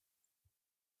up.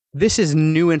 This is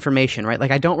new information, right?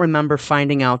 Like, I don't remember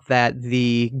finding out that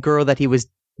the girl that he was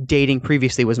dating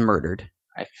previously was murdered.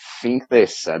 I think they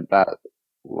said that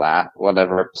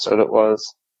whatever episode it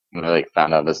was, when they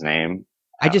found out his name.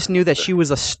 I just knew that she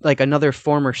was another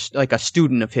former, a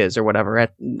student of his or whatever. I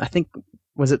think,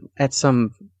 was it at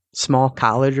some small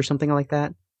college or something like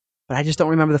that? But I just don't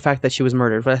remember the fact that she was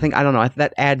murdered. But I don't know,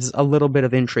 that adds a little bit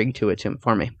of intrigue to it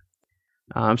for me.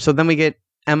 So then we get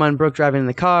Emma and Brooke driving in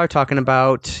the car talking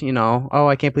about, oh,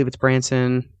 I can't believe it's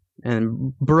Branson.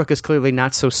 And Brooke is clearly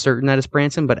not so certain that it's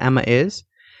Branson, but Emma is.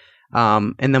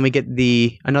 And then we get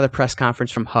another press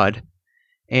conference from HUD.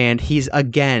 And he's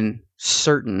again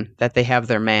certain that they have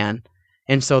their man.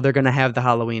 And so they're going to have the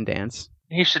Halloween dance.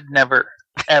 He should never,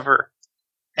 ever,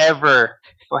 ever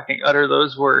fucking utter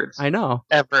those words. I know.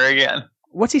 Ever again.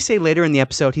 What's he say later in the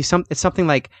episode? It's something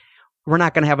like, we're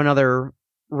not going to have another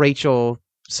Rachel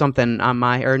something on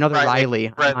another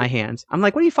Riley on my hands. I'm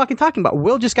like, what are you fucking talking about?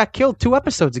 Will just got killed 2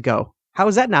 episodes ago. How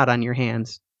is that not on your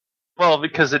hands? Well,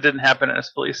 because it didn't happen in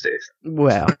his police station.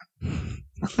 Well.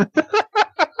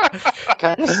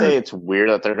 Can I just say it's weird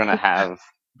that they're going to have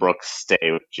Brooke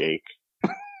stay with Jake?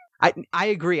 I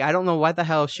agree. I don't know why the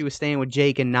hell she was staying with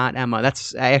Jake and not Emma.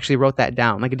 I actually wrote that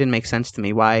down. Like, it didn't make sense to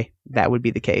me why that would be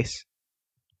the case.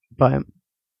 But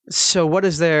so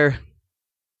what's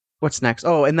next?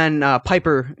 Oh, and then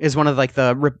Piper is one of like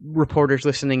the reporters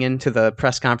listening into the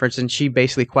press conference, and she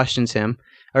basically questions him.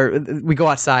 Or we go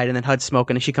outside, and then HUD's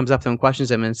smoking, and she comes up to him and questions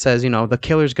him and says, the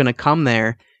killer's going to come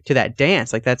there to that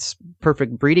dance. Like, that's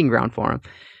perfect breeding ground for him.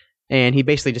 And he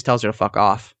basically just tells her to fuck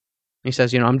off. He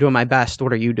says, I'm doing my best.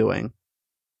 What are you doing?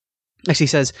 Actually, he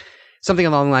says something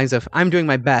along the lines of, I'm doing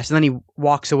my best. And then he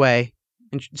walks away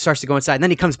and starts to go inside. And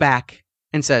then he comes back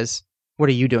and says, what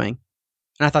are you doing?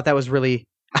 And I thought that was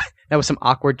that was some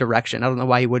awkward direction. I don't know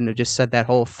why he wouldn't have just said that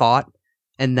whole thought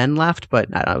and then left, but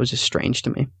it was just strange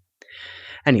to me.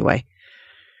 Anyway,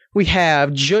 we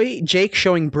have Jake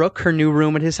showing Brooke her new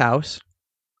room at his house.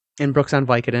 And Brooke's on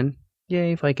Vicodin.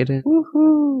 Yay, Vicodin.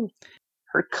 Woohoo!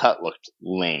 Her cut looked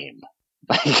lame.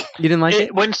 You didn't like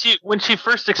it? When she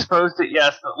first exposed it,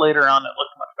 yes, but later on it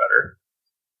looked much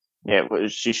Yeah, better.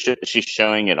 she's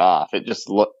showing it off. It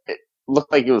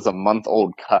looked like it was a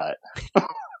month-old cut.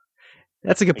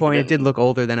 That's a good point. It did look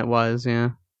older than it was, yeah.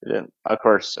 It didn't. Of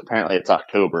course, apparently it's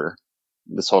October.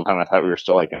 This whole time I thought we were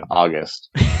still like in August.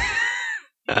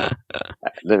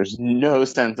 There's no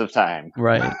sense of time.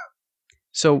 Right.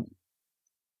 So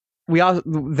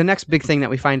the next big thing that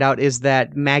we find out is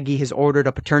that Maggie has ordered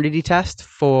a paternity test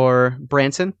for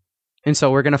Branson. And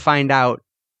so we're going to find out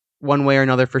one way or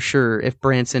another for sure if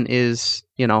Branson is,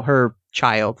 her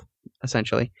child,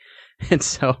 essentially. And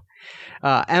so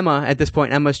Emma, at this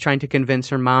point, Emma's trying to convince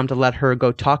her mom to let her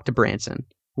go talk to Branson,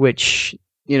 which,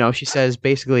 she says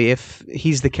basically if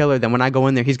he's the killer, then when I go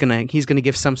in there, he's going to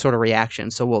give some sort of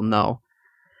reaction. So we'll know.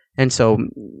 And so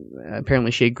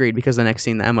apparently she agreed because the next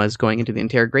scene, Emma is going into the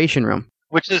interrogation room,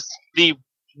 which is the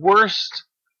worst.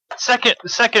 Second,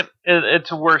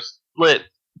 it's worst lit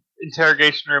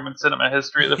interrogation room in cinema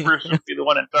history. The first would be the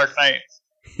one in Dark Knight,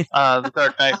 the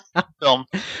Dark Knight film.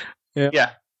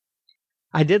 Yeah.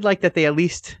 I did like that they at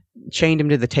least chained him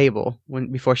to the table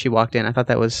before she walked in. I thought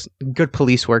that was good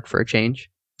police work for a change.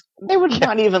 They would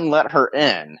not even let her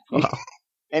in. Oh.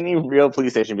 Any real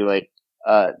police station would be like,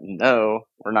 no,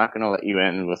 we're not going to let you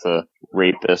in with a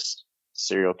rapist,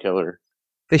 serial killer.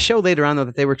 They show later on, though,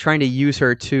 that they were trying to use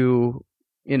her to,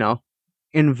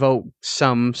 invoke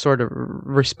some sort of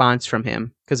response from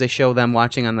him. Because they show them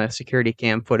watching on the security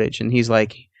cam footage, and he's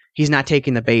like, he's not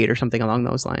taking the bait or something along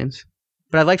those lines.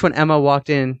 But I liked when Emma walked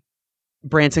in,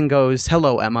 Branson goes,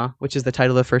 "Hello, Emma," which is the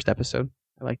title of the first episode.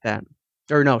 I like that.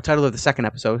 Or no, title of the second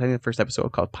episode. I think the first episode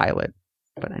was called Pilot.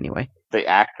 But anyway. The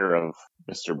actor of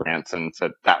Mr. Branson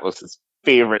said that was his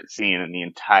favorite scene in the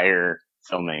entire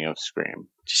filming of Scream.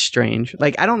 Strange.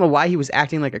 Like, I don't know why he was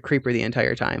acting like a creeper the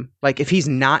entire time. Like, if he's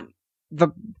not the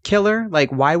killer, like,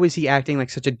 why was he acting like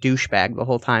such a douchebag the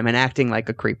whole time and acting like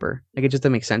a creeper? Like, it just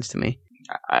doesn't make sense to me.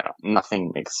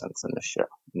 Nothing makes sense in this show.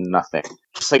 Nothing.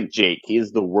 Just like Jake, he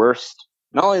is the worst,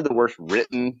 not only the worst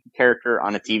written character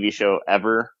on a TV show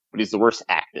ever, but he's the worst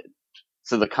acted.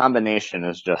 So the combination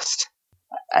is just,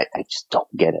 I just don't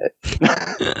get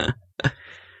it.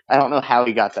 I don't know how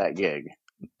he got that gig.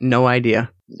 No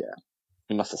idea. Yeah.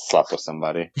 He must have slept with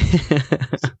somebody.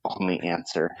 That's the only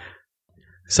answer.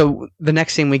 So the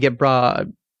next scene we get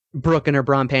Brooke in her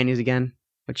bra and panties again,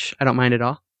 which I don't mind at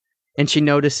all. And she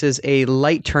notices a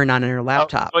light turn on in her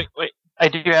laptop. Oh, wait. I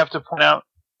do have to point out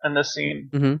in this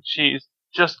scene, she's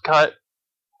just cut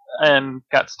and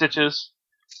got stitches,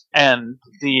 and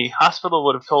the hospital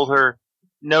would have told her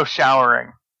no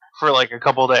showering for like a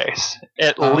couple days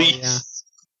at least.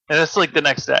 Yeah. And it's like the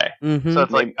next day. Mm-hmm. So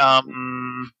it's like,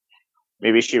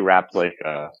 maybe she wrapped like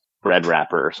a bread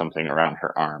wrapper or something around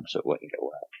her arm so it wouldn't get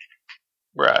wet.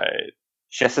 Right.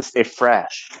 She has to stay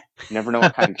fresh. You never know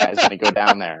what kind of guy's going to go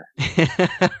down there.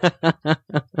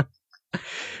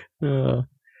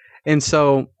 And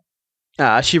so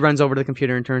she runs over to the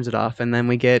computer and turns it off. And then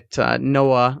we get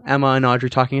Noah, Emma, and Audrey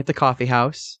talking at the coffee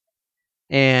house.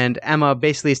 And Emma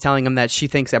basically is telling him that she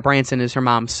thinks that Branson is her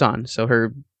mom's son. So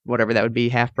her, whatever that would be,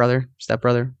 half-brother,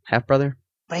 stepbrother, half-brother.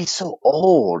 But he's so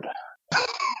old.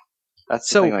 That's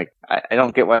something like, I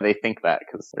don't get why they think that,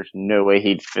 because there's no way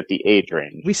he'd fit the age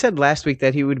range. We said last week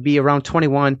that he would be around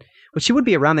 21, which he would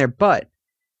be around there, but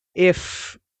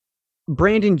if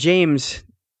Brandon James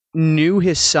knew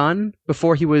his son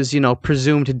before he was,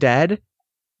 presumed dead,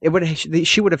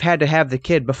 she would have had to have the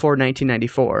kid before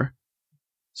 1994.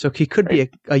 So he could be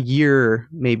a year,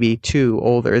 maybe two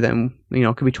older than,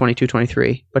 could be 22,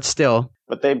 23, but still.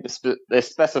 But they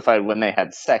specified when they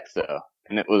had sex, though.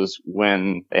 and it was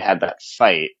when they had that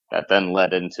fight that then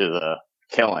led into the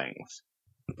killings.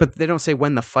 But they don't say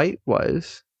when the fight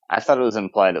was. I thought it was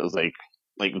implied it was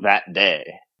like that day,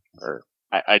 or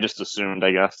I just assumed,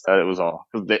 I guess, that it was all,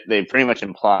 because they pretty much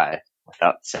imply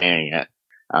without saying it.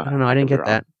 I don't know. I didn't get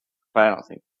that. But I don't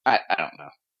think I don't know,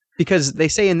 because they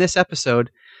say in this episode,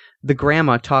 the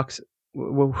grandma talks.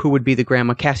 Who would be the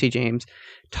grandma? Cassie James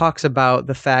talks about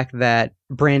the fact that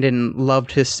Brandon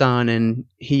loved his son and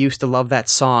he used to love that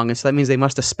song, and so that means they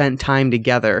must have spent time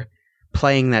together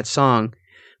playing that song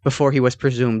before he was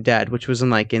presumed dead, which was in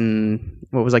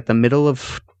the middle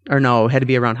of, or no, it had to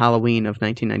be around Halloween of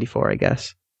 1994, I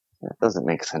guess. That doesn't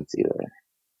make sense either,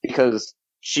 because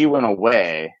she went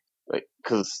away,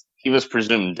 because he was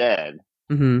presumed dead.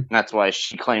 Mm-hmm. And that's why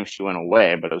she claims she went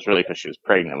away, but it was really because she was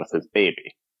pregnant with his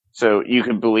baby. So you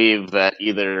could believe that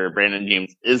either Brandon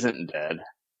James isn't dead,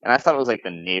 and I thought it was like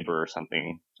the neighbor or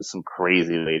something, just some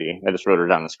crazy lady. I just wrote her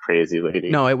down as crazy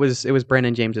lady. No, it was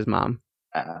Brandon James's mom.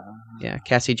 Yeah,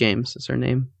 Cassie James is her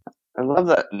name. I love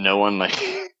that no one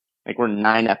we're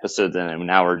 9 episodes in and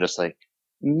now we're just like,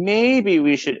 maybe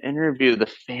we should interview the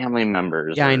family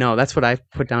members. Yeah, I know. That's what I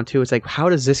put down too. It's like, how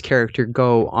does this character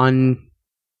go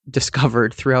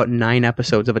undiscovered throughout 9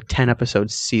 episodes of a 10-episode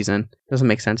season? Doesn't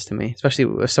make sense to me, especially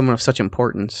with someone of such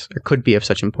importance, or could be of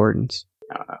such importance.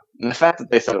 I don't know. And the fact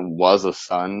that they said it was a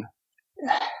son,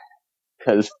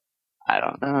 because I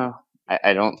don't know.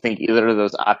 I don't think either of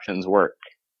those options work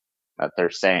that they're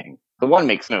saying. The one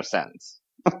makes no sense.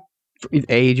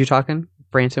 Age, you talking?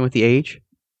 Branson with the age?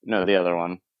 No, the other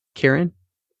one. Kieran?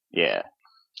 Yeah.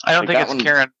 I don't think it's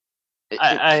Kieran. It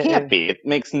can't be. It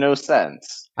makes no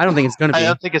sense. I don't think it's going to be. I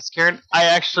don't think it's Kieran.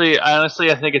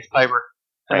 Honestly, I think it's Piper.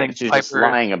 I think she's Piper just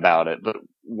lying about it. But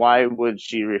why would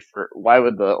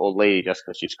the old lady, just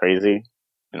because she's crazy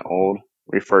and old,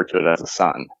 refer to it as a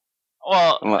son?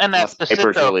 Well, and that's the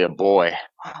Piper's really a boy.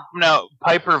 No,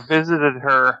 Piper visited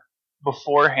her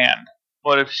beforehand.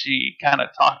 What if she kind of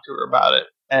talked to her about it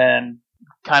and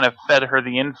kind of fed her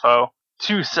the info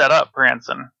to set up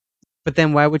Branson? But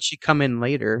then why would she come in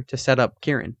later to set up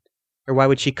Kieran? Or why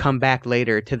would she come back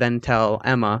later to then tell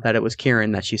Emma that it was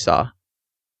Kieran that she saw?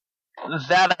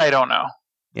 That I don't know.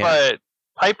 Yeah. But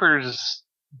Piper's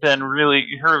been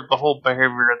the whole behavior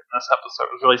in this episode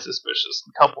was really suspicious,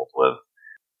 and coupled with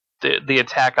the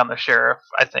attack on the sheriff,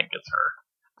 I think it's her.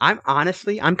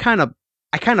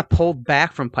 I kind of pulled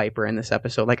back from Piper in this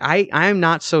episode. Like, I'm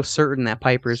not so certain that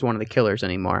Piper is one of the killers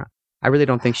anymore. I really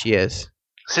don't think she is.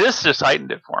 See, this just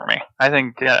heightened it for me. I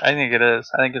think it is. I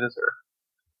think it is her.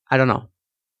 I don't know.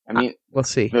 I mean, we'll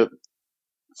see.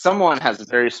 Someone has a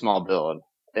very small build,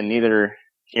 and neither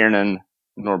Kieran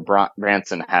nor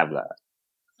Branson have that.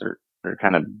 They're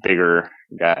kind of bigger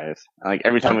guys. Like,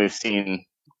 every time we've seen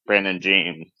Brandon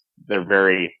James, they're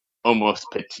very almost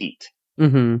petite,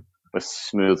 with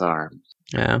smooth arms.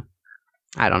 Yeah,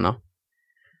 I don't know.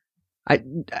 I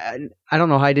don't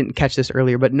know how I didn't catch this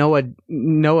earlier, but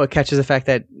Noah catches the fact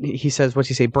that he says, what's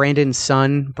he say? Brandon's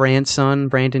son, Brandon's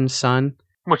son.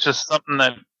 Which is something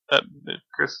that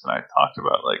Chris and I talked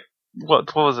about, like,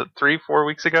 what was it, 3-4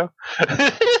 weeks ago?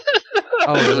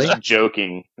 Oh, really?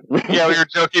 Joking. Yeah, we were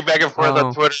joking back and forth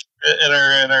on Twitter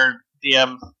in our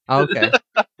DMs. Okay.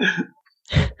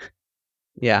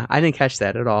 Yeah, I didn't catch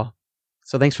that at all.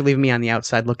 So thanks for leaving me on the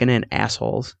outside looking in,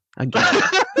 assholes. Again.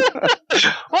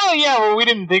 Well, we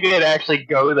didn't think it'd actually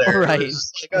go there. Right.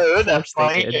 That's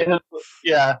funny.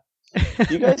 Yeah.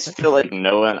 Do you guys feel like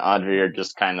Noah and Audrey are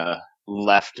just kind of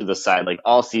left to the side? Like,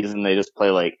 all season they just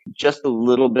play like just a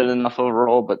little bit enough of a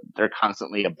role, but they're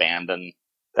constantly abandoned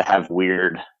to have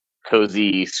weird,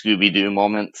 cozy Scooby-Doo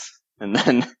moments, and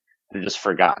then they're just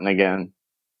forgotten again.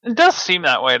 It does seem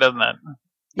that way, doesn't it?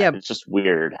 Yeah, it's just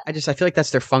weird. I feel like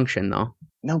that's their function, though.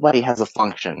 Nobody has a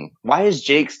function. Why is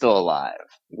Jake still alive?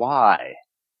 Why?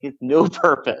 He has no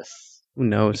purpose. Who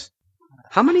knows?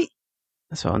 How many...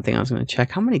 That's one thing I was going to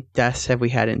check. How many deaths have we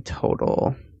had in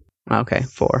total? Okay,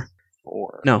 4.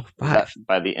 4. No, 5.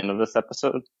 By the end of this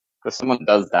episode? Because someone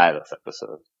does die this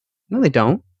episode. No, they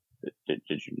don't. Did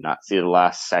you not see the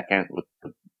last second with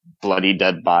the bloody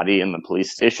dead body in the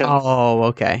police station? Oh,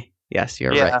 okay. Yes,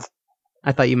 you're right.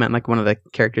 I thought you meant like one of the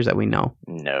characters that we know.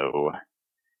 No.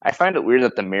 I find it weird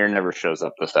that the mayor never shows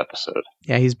up this episode.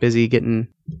 Yeah, he's busy getting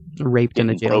raped in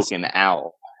a jail.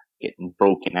 Getting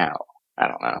broken out. I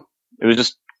don't know. It was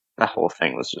just, that whole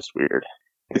thing was just weird.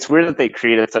 It's weird that they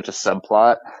created such a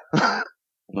subplot.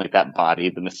 Like that body,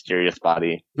 the mysterious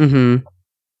body. Mm-hmm.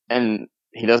 And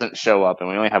he doesn't show up, and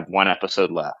we only have 1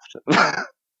 episode left.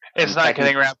 It's not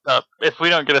getting wrapped up. If we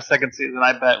don't get a second season,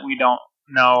 I bet we don't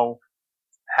know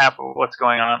half of what's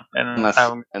going on. And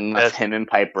unless him and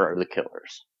Piper are the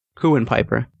killers. Who and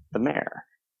Piper? The mayor.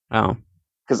 Oh.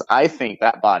 Because I think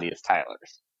that body is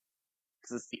Tyler's.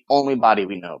 Because it's the only body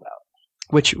we know about.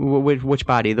 Which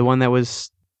body? The one that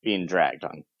was being dragged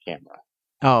on camera.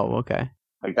 Oh, okay.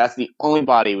 Like, that's the only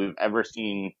body we've ever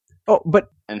seen. Oh,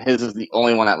 and his is the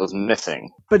only one that was missing.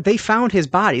 But they found his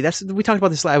body. We talked about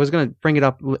this. I was going to bring it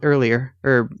up earlier,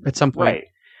 or at some point. Right.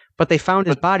 But they found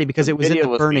his body because it was in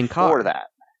the burning car. Before that.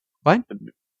 What?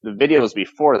 The video was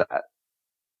before that.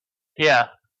 Yeah.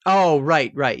 Oh,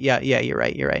 right. Yeah, you're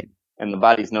right. And the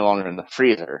body's no longer in the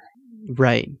freezer.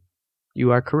 Right.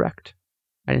 You are correct.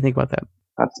 I didn't think about that.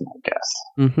 That's my guess.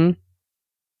 Mm-hmm.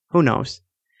 Who knows?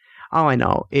 All I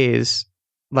know is,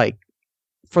 like,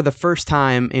 for the first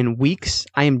time in weeks,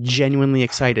 I am genuinely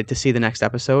excited to see the next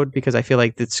episode because I feel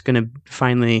like it's going to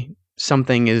finally,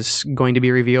 something is going to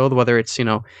be revealed, whether it's,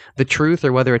 the truth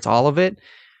or whether it's all of it.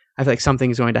 I feel like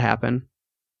something's going to happen.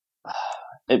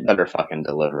 It better fucking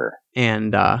deliver.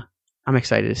 And I'm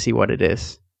excited to see what it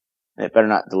is. It better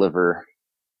not deliver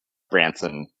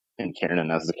Branson and Kiernan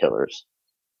as the killers.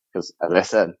 Because, as I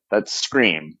said, that's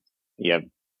Scream. You have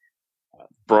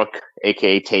Brooke,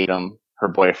 a.k.a. Tatum, her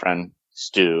boyfriend,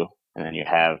 Stu, and then you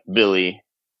have Billy,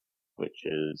 which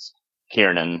is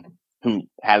Kiernan, who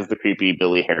has the creepy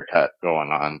Billy haircut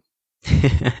going on.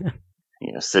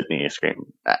 Sydney is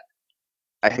Scream.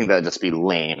 I think that'd just be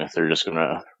lame if they're just going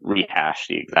to rehash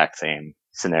the exact same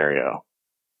scenario.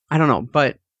 I don't know,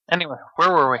 but... Anyway,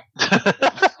 where were we?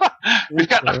 We've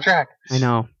gotten off track. I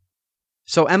know.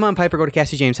 So Emma and Piper go to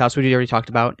Cassie James' house, which we already talked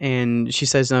about, and she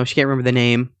says no, she can't remember the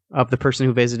name of the person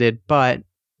who visited, but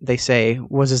they say,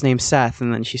 was his name Seth?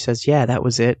 And then she says, yeah, that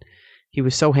was it. He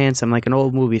was so handsome, like an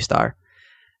old movie star.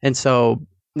 And so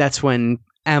that's when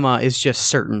Emma is just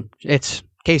certain.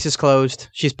 Case is closed.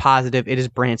 She's positive it is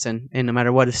Branson. And no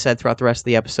matter what is said throughout the rest of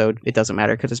the episode, it doesn't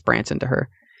matter because it's Branson to her,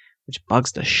 which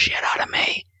bugs the shit out of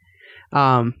me.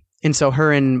 And so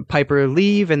her and Piper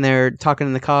leave, and they're talking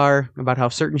in the car about how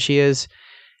certain she is.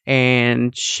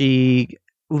 And she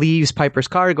leaves Piper's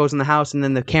car, goes in the house, and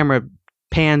then the camera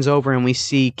pans over, and we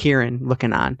see Kieran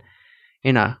looking on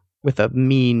with a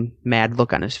mean, mad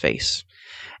look on his face.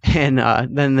 And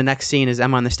then the next scene is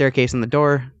Emma on the staircase and the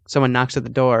door. Someone knocks at the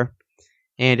door,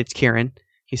 and it's Kieran.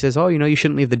 He says, "Oh, you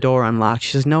shouldn't leave the door unlocked."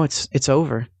 She says, "No, it's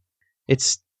over.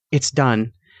 It's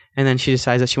done." And then she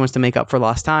decides that she wants to make up for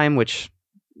lost time, which,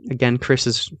 again, Chris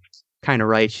is kind of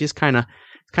right. She's kind of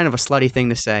a slutty thing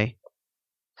to say.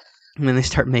 And then they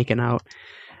start making out.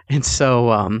 And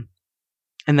so,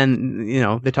 and then,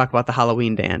 they talk about the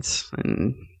Halloween dance,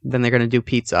 and then they're going to do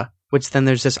pizza, which then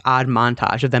there's this odd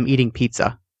montage of them eating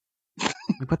pizza.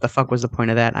 What the fuck was the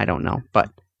point of that? I don't know,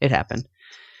 but it happened.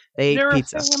 They ate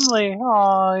pizza. A family.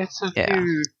 Oh, it's so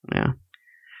cute. Yeah.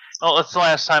 Well, it's the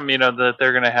last time, that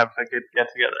they're going to have a good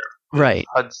get-together. Right.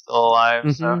 HUD's still alive,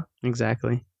 Mm-hmm. so.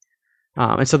 Exactly.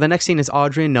 And so the next scene is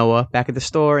Audrey and Noah back at the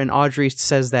store, and Audrey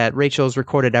says that Rachel's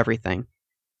recorded everything,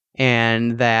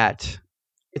 and that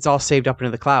it's all saved up into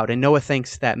the cloud. And Noah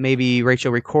thinks that maybe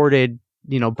Rachel recorded,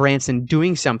 Branson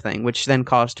doing something, which then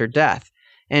caused her death.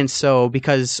 And so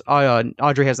because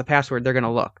Audrey has the password, they're going to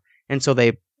look. And so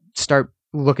they start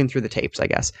looking through the tapes, I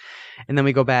guess. And then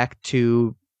we go back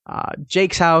to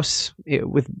Jake's house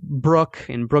with Brooke,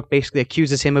 and Brooke basically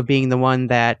accuses him of being the one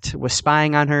that was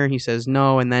spying on her. He says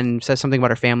no, and then says something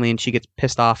about her family, and she gets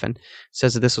pissed off and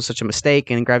says that this was such a mistake,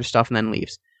 and grabs stuff and then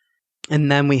leaves.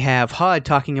 And then we have HUD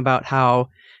talking about how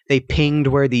they pinged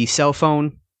where the cell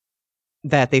phone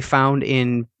that they found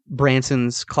in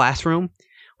Branson's classroom,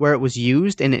 where it was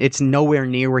used, and it's nowhere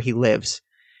near where he lives.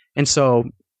 And so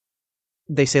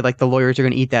they say, like, the lawyers are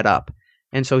going to eat that up.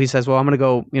 And so he says, well, I'm going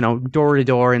to go, door to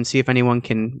door and see if anyone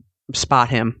can spot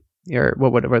him, or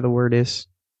whatever the word is,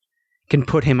 can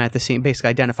put him at the scene, basically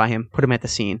identify him, put him at the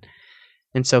scene.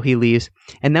 And so he leaves.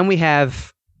 And then we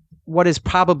have what is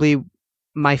probably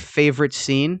my favorite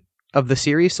scene of the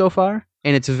series so far,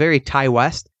 and it's very Ty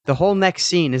West. The whole next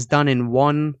scene is done in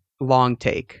one long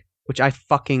take, which I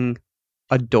fucking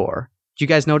adore. Did you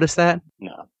guys notice that?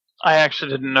 No. I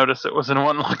actually didn't notice it was in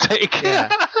one long take. Yeah.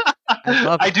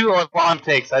 I do love long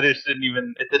takes. It didn't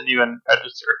even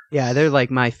register. Yeah, they're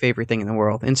like my favorite thing in the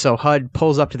world. And so HUD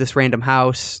pulls up to this random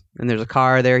house, and there's a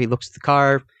car there. He looks at the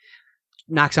car,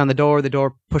 knocks on the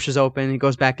door pushes open, he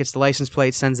goes back, gets the license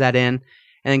plate, sends that in,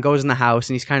 and then goes in the house,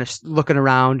 and he's kind of looking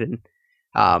around, and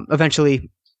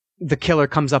eventually the killer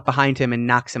comes up behind him and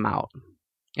knocks him out.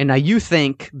 And now you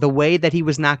think the way that he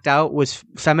was knocked out was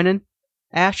feminine,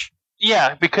 Ash?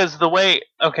 Yeah, because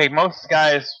most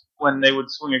guys, when they would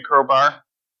swing a crowbar,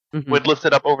 would lift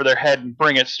it up over their head and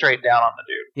bring it straight down on the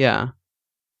dude. Yeah.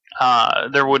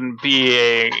 there wouldn't be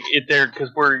it there because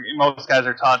most guys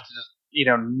are taught to just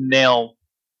nail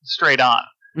straight on,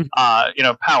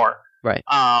 power. Right.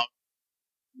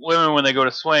 Women when they go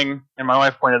to swing, and my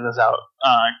wife pointed this out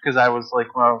because I was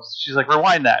like, well, she's like,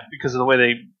 rewind that because of the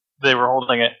way they were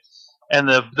holding it, and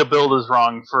the build is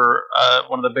wrong for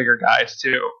one of the bigger guys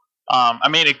too. I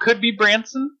mean, it could be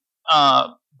Branson,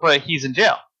 but he's in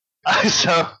jail,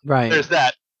 so there's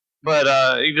that. But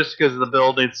just because of the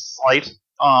build, it's slight,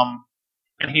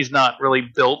 and he's not really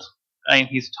built. I mean,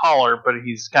 he's taller, but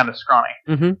he's kind of scrawny.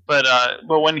 Mm-hmm. But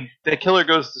when the killer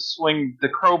goes to swing the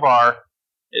crowbar,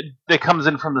 it comes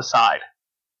in from the side,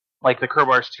 like the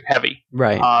crowbar's too heavy.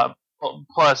 Right.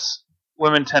 Plus,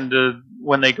 women tend to,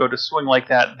 when they go to swing like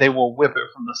that, they will whip it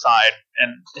from the side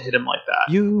and hit him like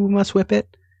that. You must whip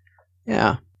it.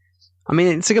 Yeah. I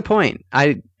mean, it's a good point.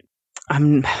 I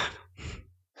don't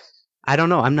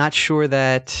know. I'm not sure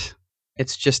that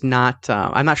it's just not.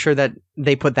 I'm not sure that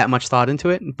they put that much thought into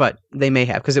it, but they may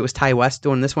have because it was Ty West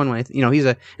doing this one. When he's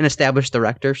an established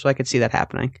director, so I could see that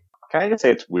happening. Can I just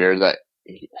say it's weird that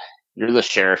you're the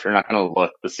sheriff? You're not going to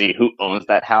look to see who owns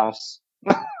that house.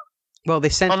 Well, they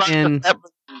sent in.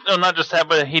 Not just that,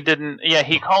 but he didn't. Yeah,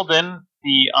 he called in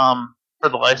the for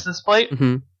the license plate.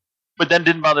 Mm-hmm. But then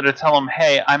didn't bother to tell him,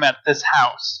 hey, I'm at this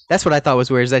house. That's what I thought was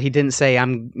weird, is that he didn't say,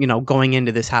 I'm, going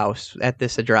into this house at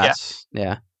this address.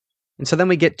 Yeah. And so then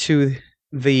we get to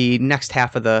the next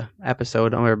half of the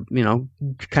episode, or,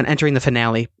 kind of entering the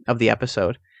finale of the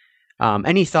episode.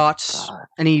 Any thoughts?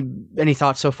 Any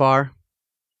thoughts so far?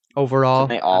 Overall?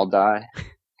 Can they all die?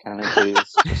 Can I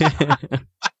please?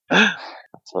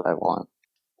 That's what I want.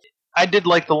 I did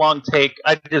like the long take.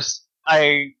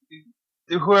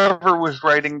 Whoever was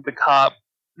writing the cop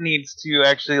needs to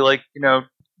actually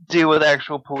deal with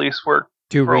actual police work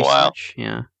do for research, a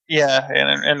while. Yeah,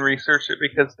 and research it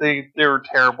because they were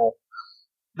terrible.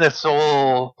 This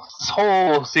whole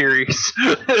series,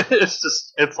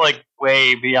 it's like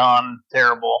way beyond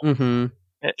terrible. Mm-hmm.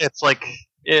 It's like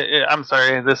I'm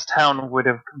sorry, this town would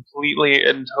have completely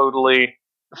and totally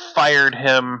fired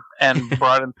him and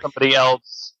brought in somebody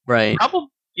else. Right. Probably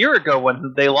year ago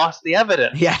when they lost the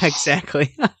evidence. Yeah,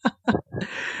 exactly.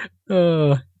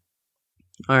 All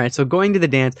right, so going to the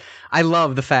dance, I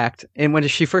love the fact, and when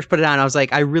she first put it on, I was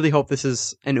like, I really hope this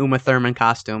is an Uma Thurman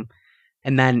costume,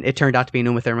 and then it turned out to be an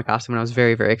Uma Thurman costume, and I was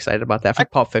very, very excited about that for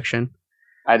Pulp Fiction.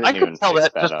 I could tell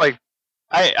that just like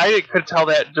I could tell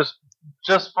that just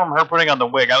from her putting on the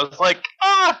wig. I was like,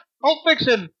 Pulp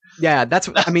Fiction. Yeah, that's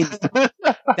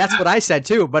what I said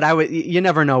too, but you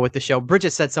never know with the show.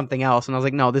 Bridget said something else, and I was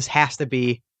like, no, this has to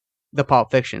be the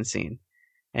Pulp Fiction scene.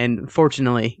 And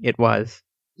fortunately, it was.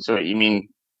 So you mean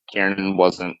Kieran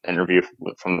wasn't Interview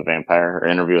from the Vampire, or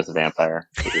Interview with the Vampire?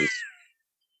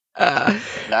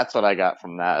 That's what I got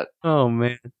from that. Oh,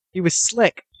 man. He was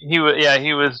slick. He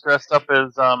was dressed up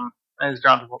as John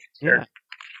Travolta. Yeah.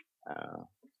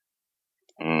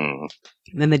 And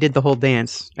then they did the whole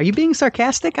dance. Are you being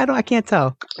sarcastic? I can't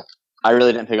tell. I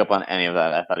really didn't pick up on any of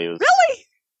that. I thought he was really.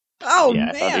 Oh yeah,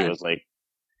 man! I thought he was like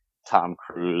Tom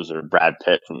Cruise or Brad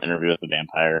Pitt from Interview with the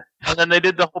Vampire. And then they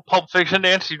did the whole Pulp Fiction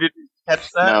dance. You didn't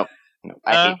catch that? No,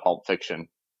 I hate Pulp Fiction.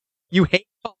 You hate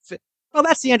Pulp Fiction? Well,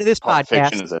 that's the end of this Pulp podcast.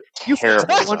 Fiction is a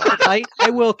terrible one fight. I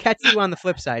will catch you on the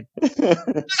flip side. Pulp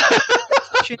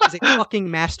Fiction is a fucking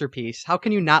masterpiece. How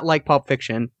can you not like Pulp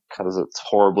Fiction? Because it's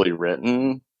horribly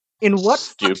written. In what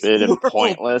stupid and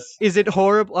pointless? Is it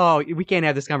horrible? Oh, we can't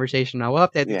have this conversation now. We'll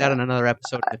have to do that on another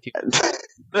episode in the future.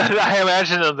 I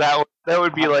imagine that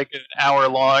would be like an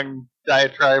hour-long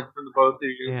diatribe for the both of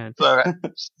you. Yeah. So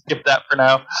skip that for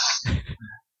now.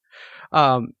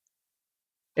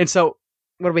 And so,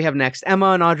 what do we have next?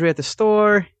 Emma and Audrey at the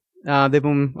store. They've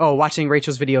been watching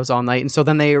Rachel's videos all night, and so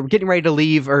then they are getting ready to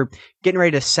leave or getting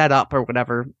ready to set up or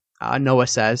whatever. Noah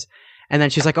says. And then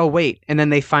she's like, oh, wait. And then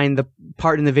they find the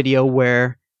part in the video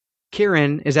where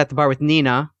Kieran is at the bar with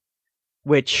Nina,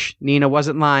 which Nina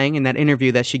wasn't lying in that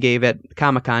interview that she gave at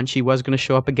Comic-Con. She was going to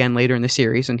show up again later in the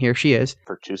series, and here she is.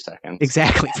 For 2 seconds.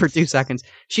 Exactly, for 2 seconds.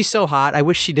 She's so hot. I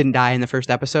wish she didn't die in the first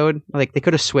episode. Like, they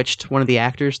could have switched one of the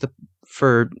actors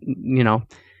for Nina.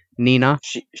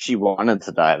 She wanted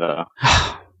to die, though.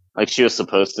 Like, she was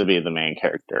supposed to be the main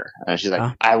character. And she's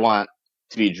like, I want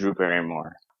to be Drew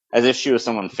Barrymore. As if she was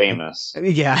someone famous.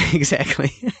 Yeah, exactly.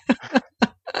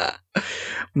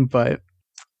 But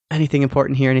anything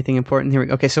important here? Anything important here?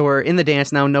 Okay, so we're in the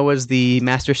dance now. Noah's the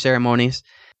master of ceremonies.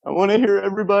 I want to hear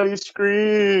everybody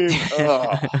scream.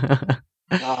 Oh.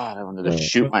 God, I wanted to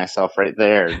shoot myself right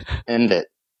there. End it.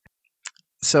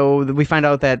 So we find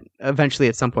out that eventually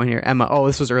at some point here, Emma,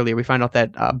 this was earlier, we find out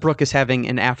that Brooke is having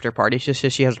an after party. It's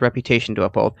just she has a reputation to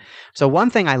uphold. So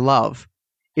one thing I love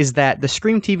is that the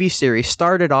Scream TV series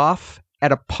started off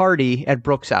at a party at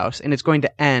Brooke's house, and it's going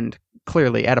to end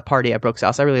clearly at a party at Brooke's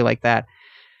house. I really like that.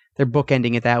 They're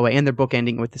bookending it that way, and they're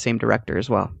bookending it with the same director as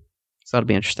well. So that'll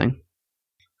be interesting.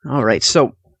 All right,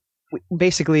 so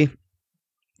basically,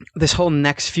 this whole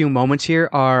next few moments here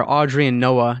are Audrey and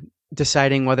Noah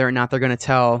deciding whether or not they're going to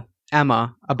tell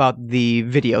Emma about the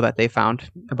video that they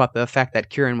found, about the fact that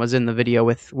Kieran was in the video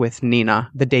with Nina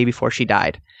the day before she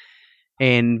died.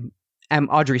 And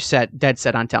Audrey's dead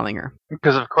set on telling her.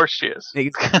 Because of course she is.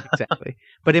 Exactly.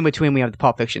 But in between, we have the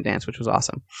Pulp Fiction dance, which was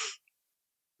awesome.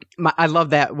 I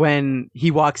love that when he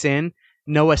walks in,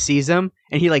 Noah sees him,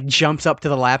 and he like jumps up to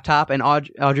the laptop, and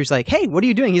Audrey's like, "Hey, what are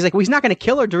you doing?" He's like, "Well, he's not going to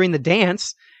kill her during the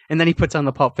dance." And then he puts on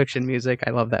the Pulp Fiction music. I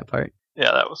love that part.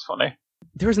 Yeah, that was funny.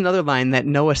 There was another line that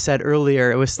Noah said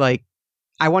earlier. It was like,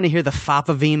 "I want to hear the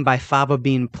Fava Bean by Fava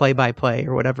Bean play-by-play,"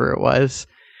 or whatever it was,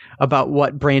 about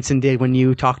what Branson did when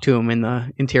you talked to him in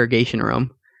the interrogation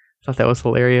room. I thought that was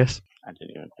hilarious. I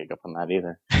didn't even pick up on that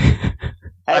either.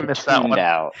 I missed that one.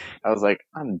 Out. I was like,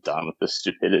 I'm done with this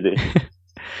stupidity.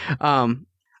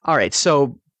 All right,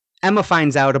 so Emma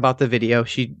finds out about the video.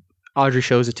 Audrey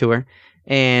shows it to her,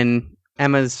 and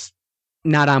Emma's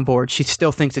not on board. She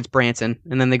still thinks it's Branson,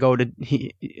 and then they go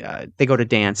to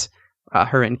dance,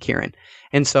 her and Kieran.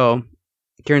 And so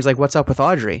Kieran's like, "What's up with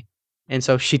Audrey?" And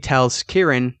so she tells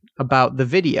Kieran about the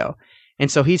video,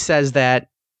 and so he says that,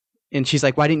 and she's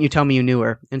like, "Why didn't you tell me you knew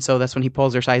her?" And so that's when he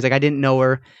pulls her aside. He's like, "I didn't know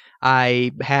her.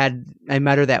 I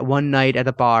met her that one night at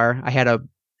a bar. I had a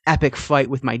epic fight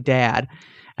with my dad,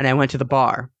 and I went to the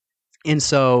bar." And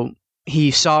so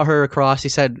he saw her across. He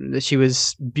said that she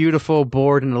was beautiful,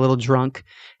 bored, and a little drunk.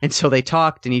 And so they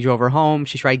talked, and he drove her home.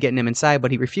 She tried getting him inside,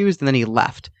 but he refused, and then he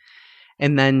left.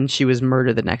 And then she was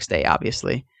murdered the next day,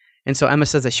 obviously. And so Emma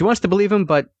says that she wants to believe him,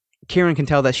 but Kieran can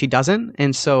tell that she doesn't.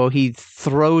 And so he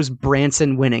throws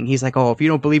Branson winning. He's like, "Oh, if you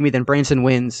don't believe me, then Branson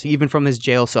wins. Even from his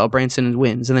jail cell, Branson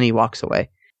wins." And then he walks away.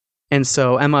 And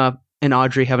so Emma and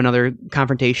Audrey have another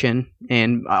confrontation,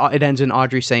 and it ends in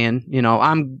Audrey saying,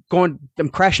 I'm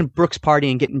crashing Brooke's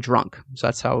party and getting drunk. So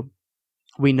that's how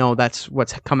we know that's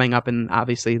what's coming up in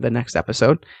obviously the next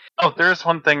episode. Oh, there's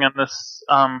one thing in this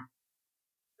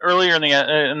earlier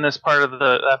in this part of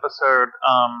the episode,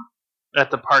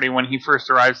 at the party when he first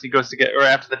arrives, or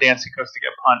after the dance, he goes to get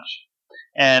punched,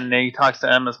 and he talks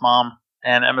to Emma's mom,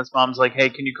 and Emma's mom's like, "Hey,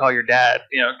 can you call your dad?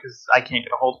 Because I can't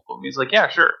get a hold of him." He's like, "Yeah,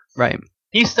 sure." Right.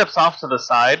 He steps off to the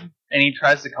side, and he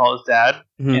tries to call his dad,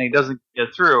 and he doesn't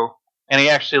get through, and he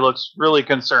actually looks really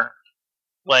concerned.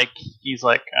 Like, he's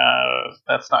like,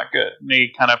 that's not good. And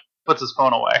he kind of puts his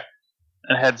phone away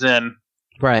and heads in.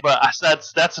 Right. But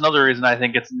that's another reason I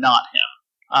think it's not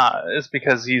him. Is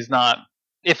because he's not.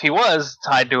 If he was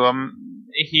tied to him,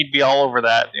 he'd be all over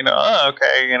that.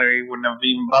 Okay. He wouldn't have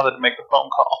even bothered to make the phone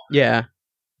call. Yeah,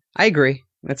 I agree.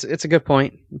 It's a good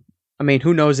point. I mean,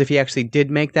 who knows if he actually did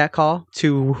make that call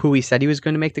to who he said he was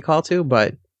going to make the call to,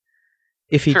 but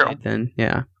if he did, then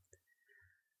yeah.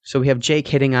 So we have Jake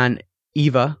hitting on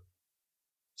Eva.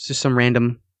 It's just some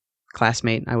random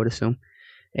classmate, I would assume.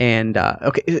 And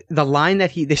okay, the line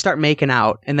that they start making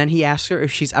out, and then he asks her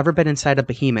if she's ever been inside a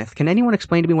behemoth. Can anyone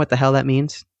explain to me what the hell that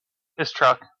means? His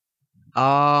truck.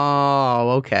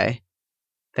 Oh, okay.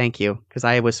 Thank you, because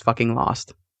I was fucking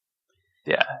lost.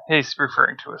 Yeah, he's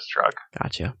referring to his truck.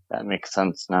 Gotcha. That makes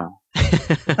sense now.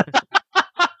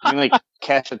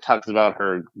 Kesha talks about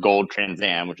her gold Trans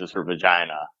Am, which is her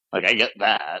vagina. I get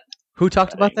that. Who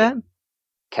talked about that?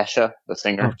 Kesha, the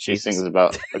singer. She sings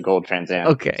about a gold Trans Am.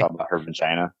 Okay. It's all about her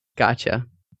vagina. Gotcha.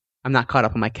 I'm not caught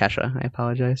up on my Kesha. I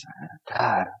apologize.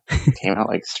 God, it came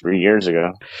out 3 years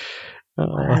ago.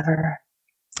 Whatever.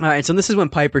 All right, so this is when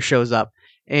Piper shows up,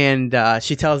 and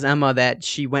she tells Emma that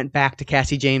she went back to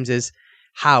Cassie James's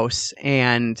house,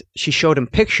 and she showed him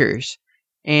pictures,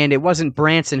 and it wasn't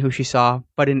Branson who she saw,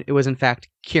 but it was in fact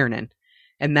Kieran.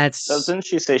 And that's... Doesn't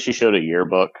she say she showed a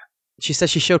yearbook? She says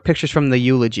she showed pictures from the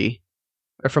eulogy,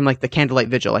 or from the candlelight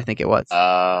vigil, I think it was.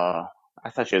 I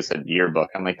thought she had said yearbook.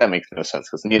 I'm like, that makes no sense,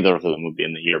 because neither of them would be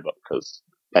in the yearbook, because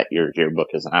that year's yearbook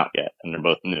isn't out yet, and they're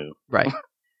both new. Right.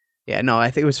 Yeah, no,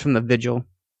 I think it was from the vigil.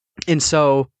 And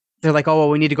so they're like, "Oh, well,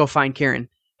 we need to go find Kieran."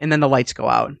 And then the lights go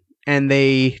out, and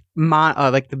the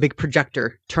big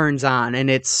projector turns on, and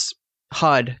it's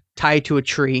HUD tied to a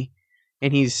tree,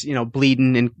 and he's,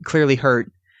 bleeding and clearly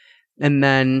hurt. And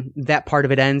then that part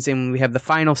of it ends, and we have the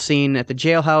final scene at the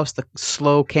jailhouse, the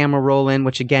slow camera roll in,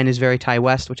 which again is very Ty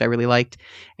West, which I really liked.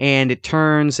 And it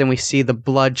turns, and we see the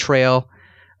blood trail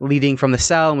leading from the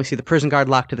cell, and we see the prison guard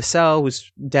locked to the cell,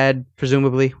 who's dead,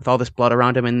 presumably, with all this blood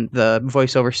around him, and the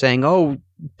voiceover saying, "Oh,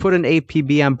 put an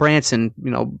APB on Branson.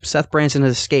 Seth Branson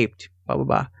has escaped." Blah blah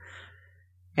blah.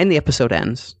 And the episode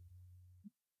ends.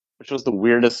 Which was the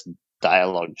weirdest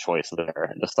dialogue choice there.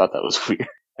 I just thought that was weird.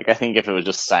 Like, I think if it was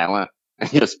just silent and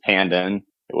just panned in,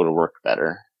 it would have worked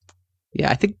better.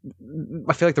 Yeah, I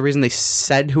feel like the reason they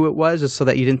said who it was is so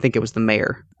that you didn't think it was the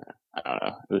mayor. I don't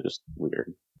know. It was just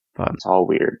weird. But it's all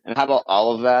weird. And how about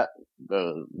all of that?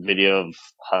 The video of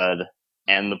HUD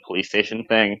and the police station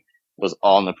thing was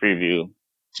all in the preview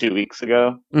 2 weeks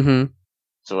ago. Mm-hmm.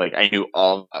 So, like, I knew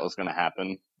all of that was going to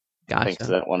happen. Gotcha. Thanks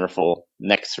to that wonderful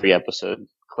next 3 episode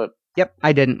clip. Yep,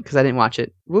 I didn't, because I didn't watch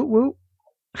it. Woo woo.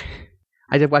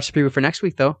 I did watch the preview for next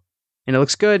week, though, and it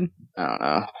looks good. I don't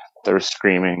know. They're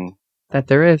screaming. That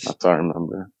there is. That's all I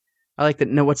remember. I like that.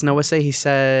 No, what's Noah say? He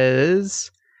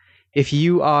says, if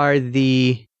you are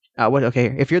the...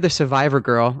 if you're the survivor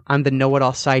girl, I'm the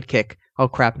know-it-all sidekick. Oh,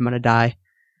 crap, I'm going to die.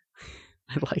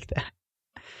 I like that.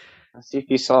 I see if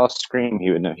you saw a scream,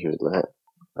 you would know he would live.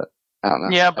 But I don't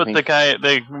know. Yeah, but the guy,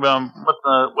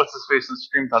 what's his face in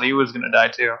Scream thought he was going to die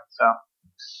too. So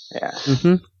yeah,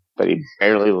 mm-hmm. But he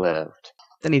barely lived.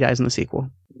 Then he dies in the sequel.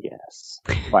 Yes,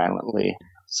 violently,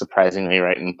 surprisingly,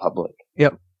 right in public.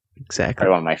 Yep, exactly.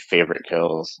 Probably one of my favorite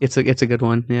kills. It's a good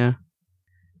one. Yeah.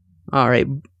 All right.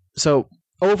 So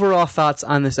overall thoughts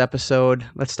on this episode.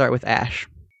 Let's start with Ash.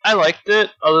 I liked it,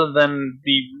 other than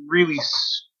the really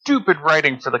stupid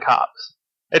writing for the cops.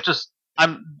 It just,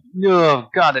 oh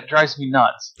god, it drives me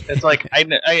nuts. It's like I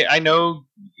know,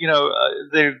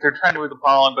 they're trying to move the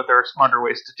plot along, but there are smarter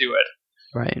ways to do it.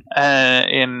 Right.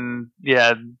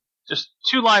 Just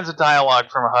 2 lines of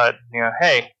dialogue from HUD.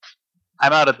 Hey,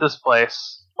 I'm out at this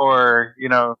place, or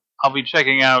I'll be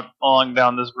checking out along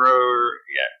down this road.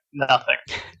 Yeah, nothing.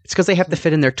 It's because they have to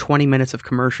fit in their 20 minutes of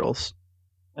commercials.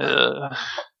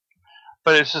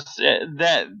 But it's just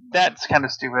that's kind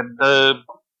of stupid. The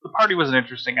party was an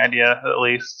interesting idea, at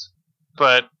least,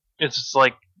 but it's just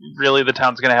like, really, the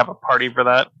town's gonna have a party for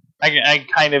that? I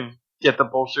kind of get the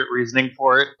bullshit reasoning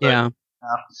for it. But, yeah,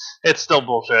 it's still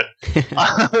bullshit.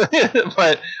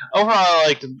 But overall, I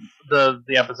liked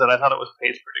the episode. I thought it was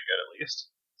paced pretty good, at least.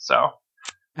 So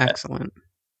excellent.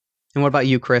 And what about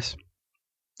you, Chris?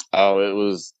 Oh, it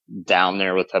was down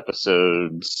there with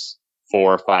episodes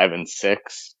 4, 5, and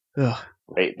 6. Ugh.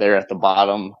 Right there at the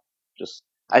bottom.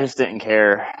 I just didn't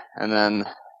care. And then,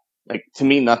 like, to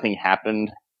me, nothing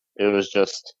happened. It was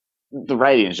just, the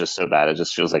writing is just so bad. It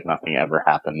just feels like nothing ever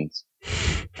happens.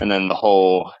 And then the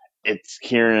whole, it's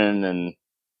Kieran and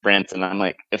Branson. I'm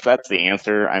like, if that's the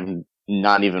answer, I'm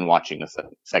not even watching the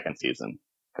second season,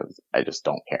 because I just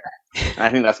don't care. And I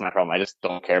think that's my problem. I just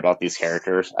don't care about these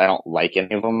characters. I don't like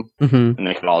any of them. Mm-hmm. And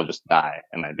they could all just die.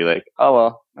 And I'd be like, oh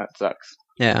well, that sucks.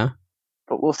 Yeah.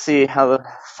 But we'll see how the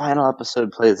final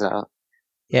episode plays out.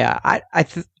 Yeah,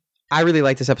 I really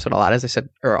like this episode a lot, as I said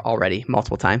already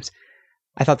multiple times.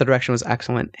 I thought the direction was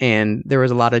excellent, and there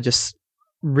was a lot of just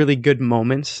really good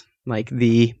moments, like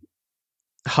the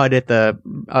HUD at the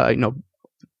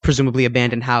presumably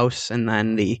abandoned house, and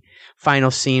then the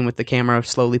final scene with the camera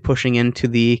slowly pushing into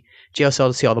the jail cell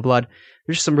to see all the blood.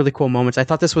 There's just some really cool moments. I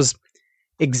thought this was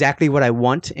exactly what I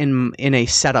want in a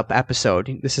setup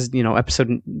episode. This is,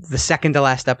 the second to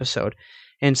last episode.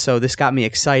 And so this got me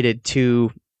excited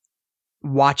to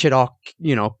watch it all,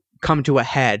 come to a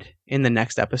head in the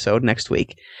next episode next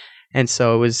week. And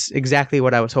so it was exactly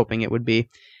what I was hoping it would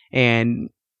be. And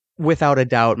without a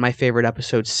doubt, my favorite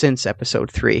episode since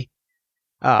episode 3.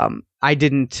 I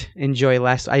didn't enjoy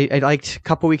I liked a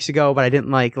couple weeks ago, but I didn't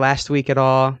like last week at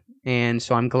all. And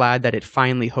so I'm glad that it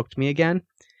finally hooked me again.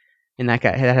 And that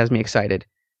has me excited.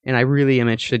 And I really am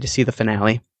interested to see the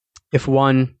finale. If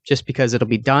one, just because it'll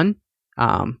be done.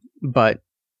 But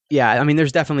yeah, I mean,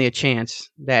 there's definitely a chance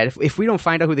that if we don't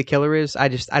find out who the killer is, I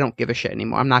don't give a shit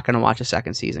anymore. I'm not going to watch a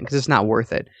second season because it's not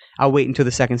worth it. I'll wait until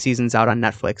the second season's out on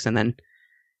Netflix and then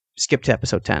skip to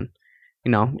episode 10.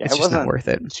 It's just not worth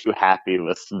it. Too happy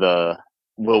with the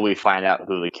 "will we find out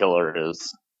who the killer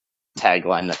is"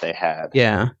 tagline that they had.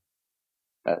 Yeah.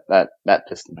 That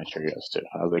pissed my triggers too.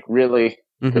 I was like, really?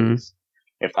 Mm-hmm.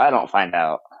 If I don't find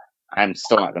out, I'm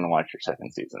still not going to watch your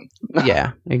second season.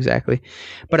 Yeah, exactly.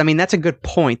 But I mean, that's a good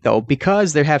point though,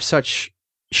 because they have such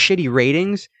shitty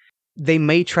ratings. They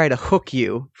may try to hook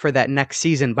you for that next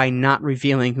season by not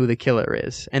revealing who the killer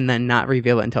is, and then not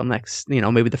reveal it until next,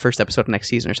 maybe the first episode of next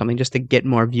season or something, just to get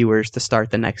more viewers to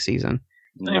start the next season.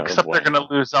 Except they're going to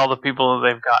lose all the people that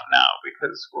they've got now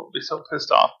because we'll be so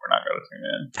pissed off we're not going to tune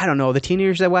in. I don't know. The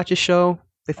teenagers that watch this show,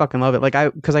 they fucking love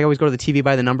it. Because I always go to the TV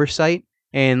by the numbers site,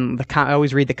 And I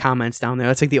always read the comments down there.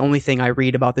 That's like the only thing I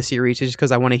read about the series, is just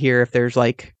because I want to hear if there's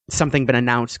like something been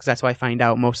announced, because that's how I find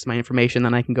out most of my information.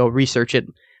 Then I can go research it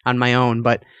on my own.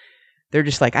 But they're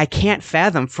just like, I can't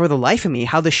fathom for the life of me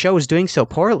how the show is doing so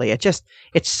poorly. It's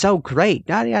so great.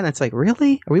 Yeah, and it's like,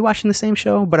 really? Are we watching the same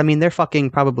show? But I mean, they're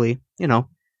fucking probably, 12.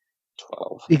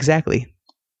 Exactly.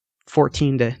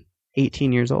 14 to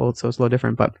 18 years old, so it's a little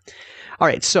different. But all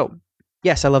right, so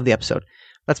yes, I love the episode.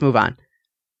 Let's move on.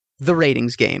 The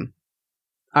ratings game.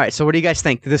 All right, so what do you guys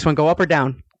think? Did this one go up or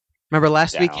down? Remember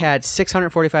last week had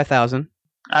 645,000.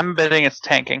 I'm betting it's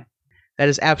tanking. That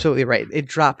is absolutely right. It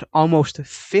dropped almost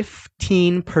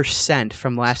 15%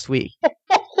 from last week.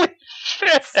 Holy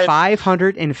shit!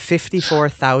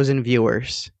 554,000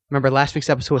 viewers. Remember last week's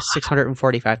episode was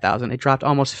 645,000. It dropped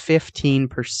almost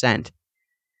 15%.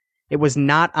 It was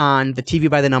not on the TV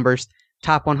by the Numbers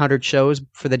top 100 shows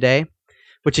for the day,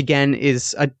 which again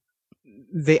is I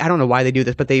don't know why they do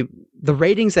this, but the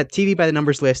ratings that TV by the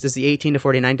Numbers list is the 18 to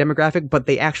 49 demographic, but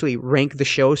they actually rank the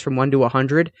shows from 1 to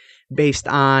 100 based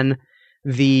on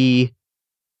the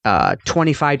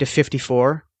 25 to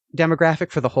 54 demographic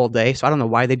for the whole day. So I don't know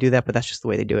why they do that, but that's just the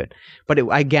way they do it. But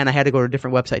again, I had to go to a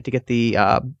different website to get the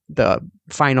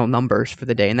final numbers for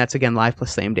the day, and that's again live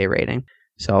plus same day rating.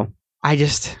 So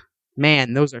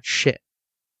man, those are shit.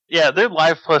 Yeah, their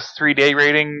live plus 3-day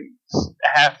ratings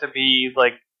have to be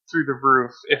like through the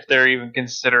roof if they're even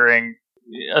considering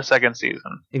a second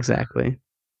season. Exactly.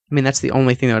 I mean, that's the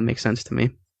only thing that would make sense to me.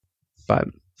 But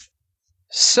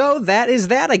so that is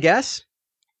that, I guess.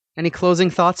 Any closing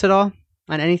thoughts at all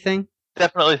on anything?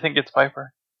 Definitely think it's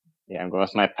Piper. Yeah, I'm going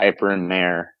with my Piper and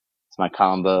Mare. It's my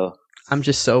combo. I'm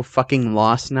just so fucking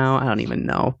lost now. I don't even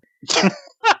know.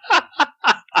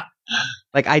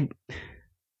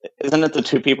 Isn't it the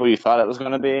two people you thought it was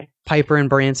going to be? Piper and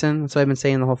Branson. That's what I've been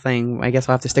saying the whole thing. I guess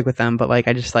I'll have to stick with them. But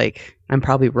I'm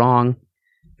probably wrong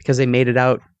because they made it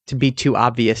out to be too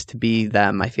obvious to be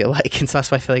them, I feel like. And so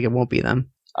that's why I feel like it won't be them.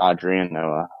 Audrey and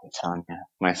Noah. I'm telling you.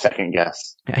 My second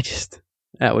guess.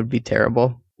 That would be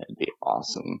terrible. It'd be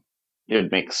awesome. It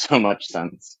would make so much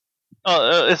sense.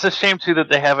 Oh, it's a shame too that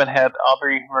they haven't had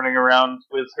Audrey running around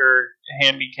with her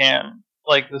handy cam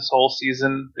like this whole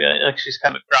season. Like she's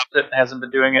kind of dropped it and hasn't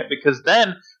been doing it, because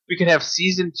then we could have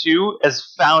season 2 as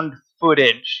found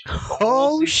footage.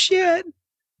 Oh shit!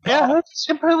 Yeah, that's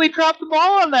completely dropped the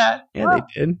ball on that. Yeah,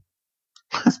 they did.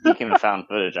 Speaking of found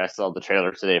footage, I saw the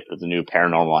trailer today for the new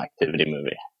Paranormal Activity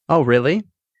movie. Oh, really?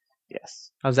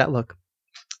 Yes. How's that look?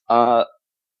 A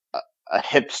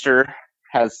hipster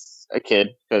has a kid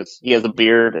because he has a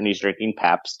beard and he's drinking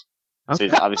Pabst. Okay. So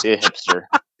he's obviously a hipster.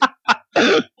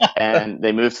 And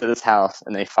they move to this house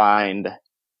and they find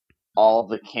all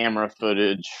the camera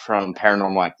footage from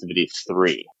Paranormal Activity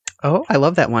 3. Oh, I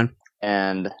love that one.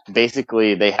 And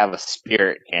basically they have a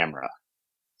spirit camera.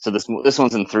 So this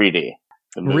one's in 3D.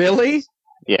 Really?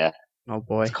 Yeah. Oh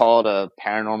boy. It's called a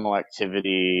Paranormal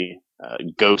Activity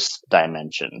Ghost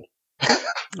Dimension.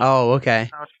 Oh, okay.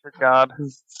 Oh, dear God.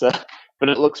 So, but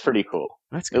it looks pretty cool.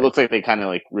 That's good. It looks like they kind of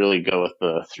like really go with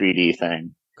the 3D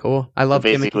thing. Cool. I love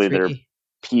basically they're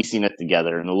piecing it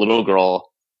together, and the little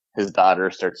girl, his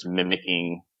daughter, starts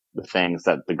mimicking the things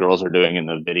that the girls are doing in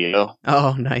the video.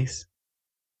 Oh, nice.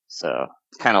 So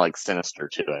it's kind of like Sinister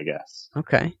 2, I guess.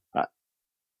 Okay. Not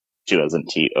 2 as in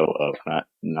TOO, not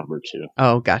number 2.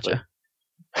 Oh, gotcha.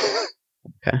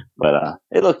 Okay. But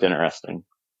it looked interesting.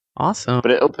 Awesome.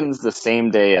 But it opens the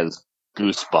same day as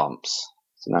Goosebumps.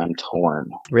 So now I'm torn.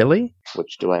 Really?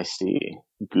 Which do I see?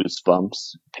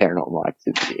 Goosebumps, Paranormal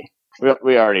Activity.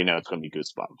 We already know it's going to be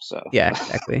Goosebumps, so... Yeah,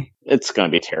 exactly. It's going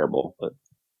to be terrible, but...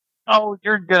 Oh,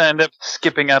 you're going to end up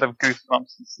skipping out of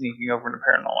Goosebumps and sneaking over into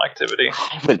Paranormal Activity.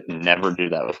 I would never do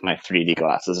that with my 3D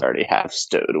glasses already half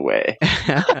stowed away.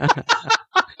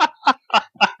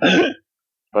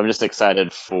 I'm just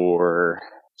excited for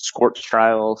Scorch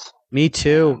Trials. Me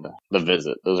too. The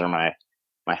Visit. Those are my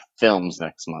films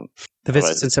next month. The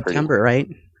Visit's in September, right?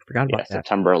 Forgot about that.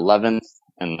 September 11th,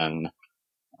 and then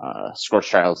Scorch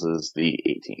Trials is the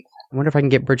 18th. I wonder if I can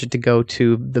get Bridget to go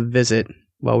to The Visit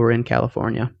while we're in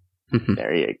California.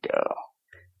 There you go.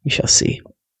 We shall see.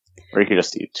 Or you could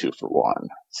just see 2 for 1.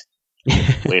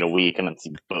 Wait a week and then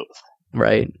see both.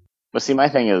 Right. But see, my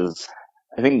thing is,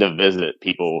 I think The Visit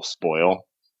people will spoil.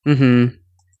 Mm-hmm.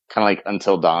 Kind of like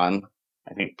Until Dawn.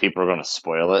 I think people are going to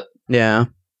spoil it. Yeah.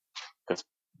 Because,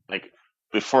 like,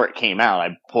 before it came out,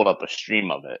 I pulled up a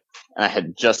stream of it, and I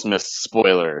had just missed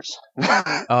spoilers.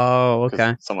 Oh,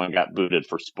 okay. Someone got booted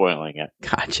for spoiling it.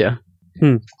 Gotcha.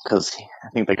 Because I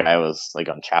think the guy was, like,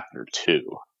 on chapter 2.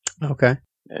 Okay.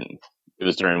 And it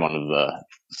was during one of the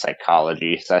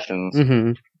psychology sessions.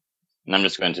 Mm-hmm. And I'm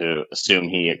just going to assume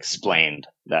he explained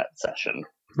that session.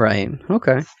 Right.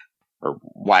 Okay. Or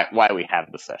why we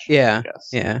have the session, Yeah. I guess.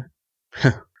 Yeah.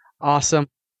 Awesome.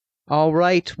 All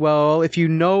right. Well, if you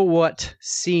know what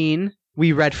scene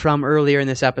we read from earlier in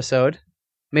this episode,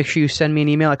 make sure you send me an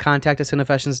email at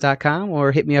contact@cinefessions.com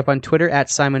or hit me up on Twitter at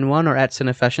Simon1 or at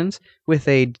Cinefessions with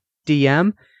a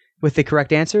DM with the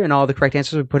correct answer, and all the correct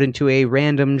answers will be put into a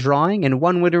random drawing, and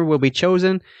one winner will be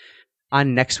chosen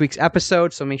on next week's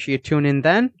episode, so make sure you tune in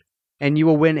then, and you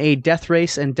will win a Death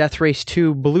Race and Death Race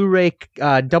 2 Blu-ray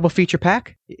double feature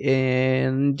pack,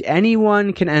 and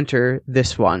anyone can enter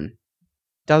this one.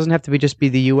 Doesn't have to just be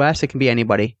the US, it can be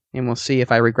anybody, and we'll see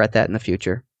if I regret that in the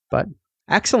future. But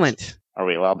excellent. Are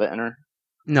we allowed to enter?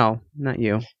 No, not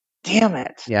you. Damn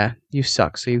it. Yeah, you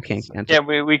suck, so you can't enter. Yeah,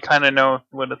 we kind of know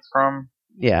what it's from.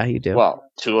 Yeah, you do. Well,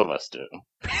 two of us do.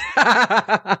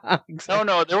 Exactly.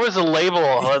 No, there was a label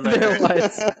on there. There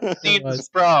was. Scenes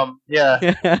from.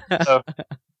 Yeah. So.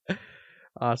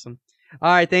 Awesome.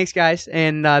 All right, thanks, guys.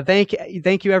 And thank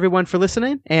you, everyone, for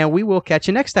listening, and we will catch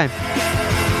you next time.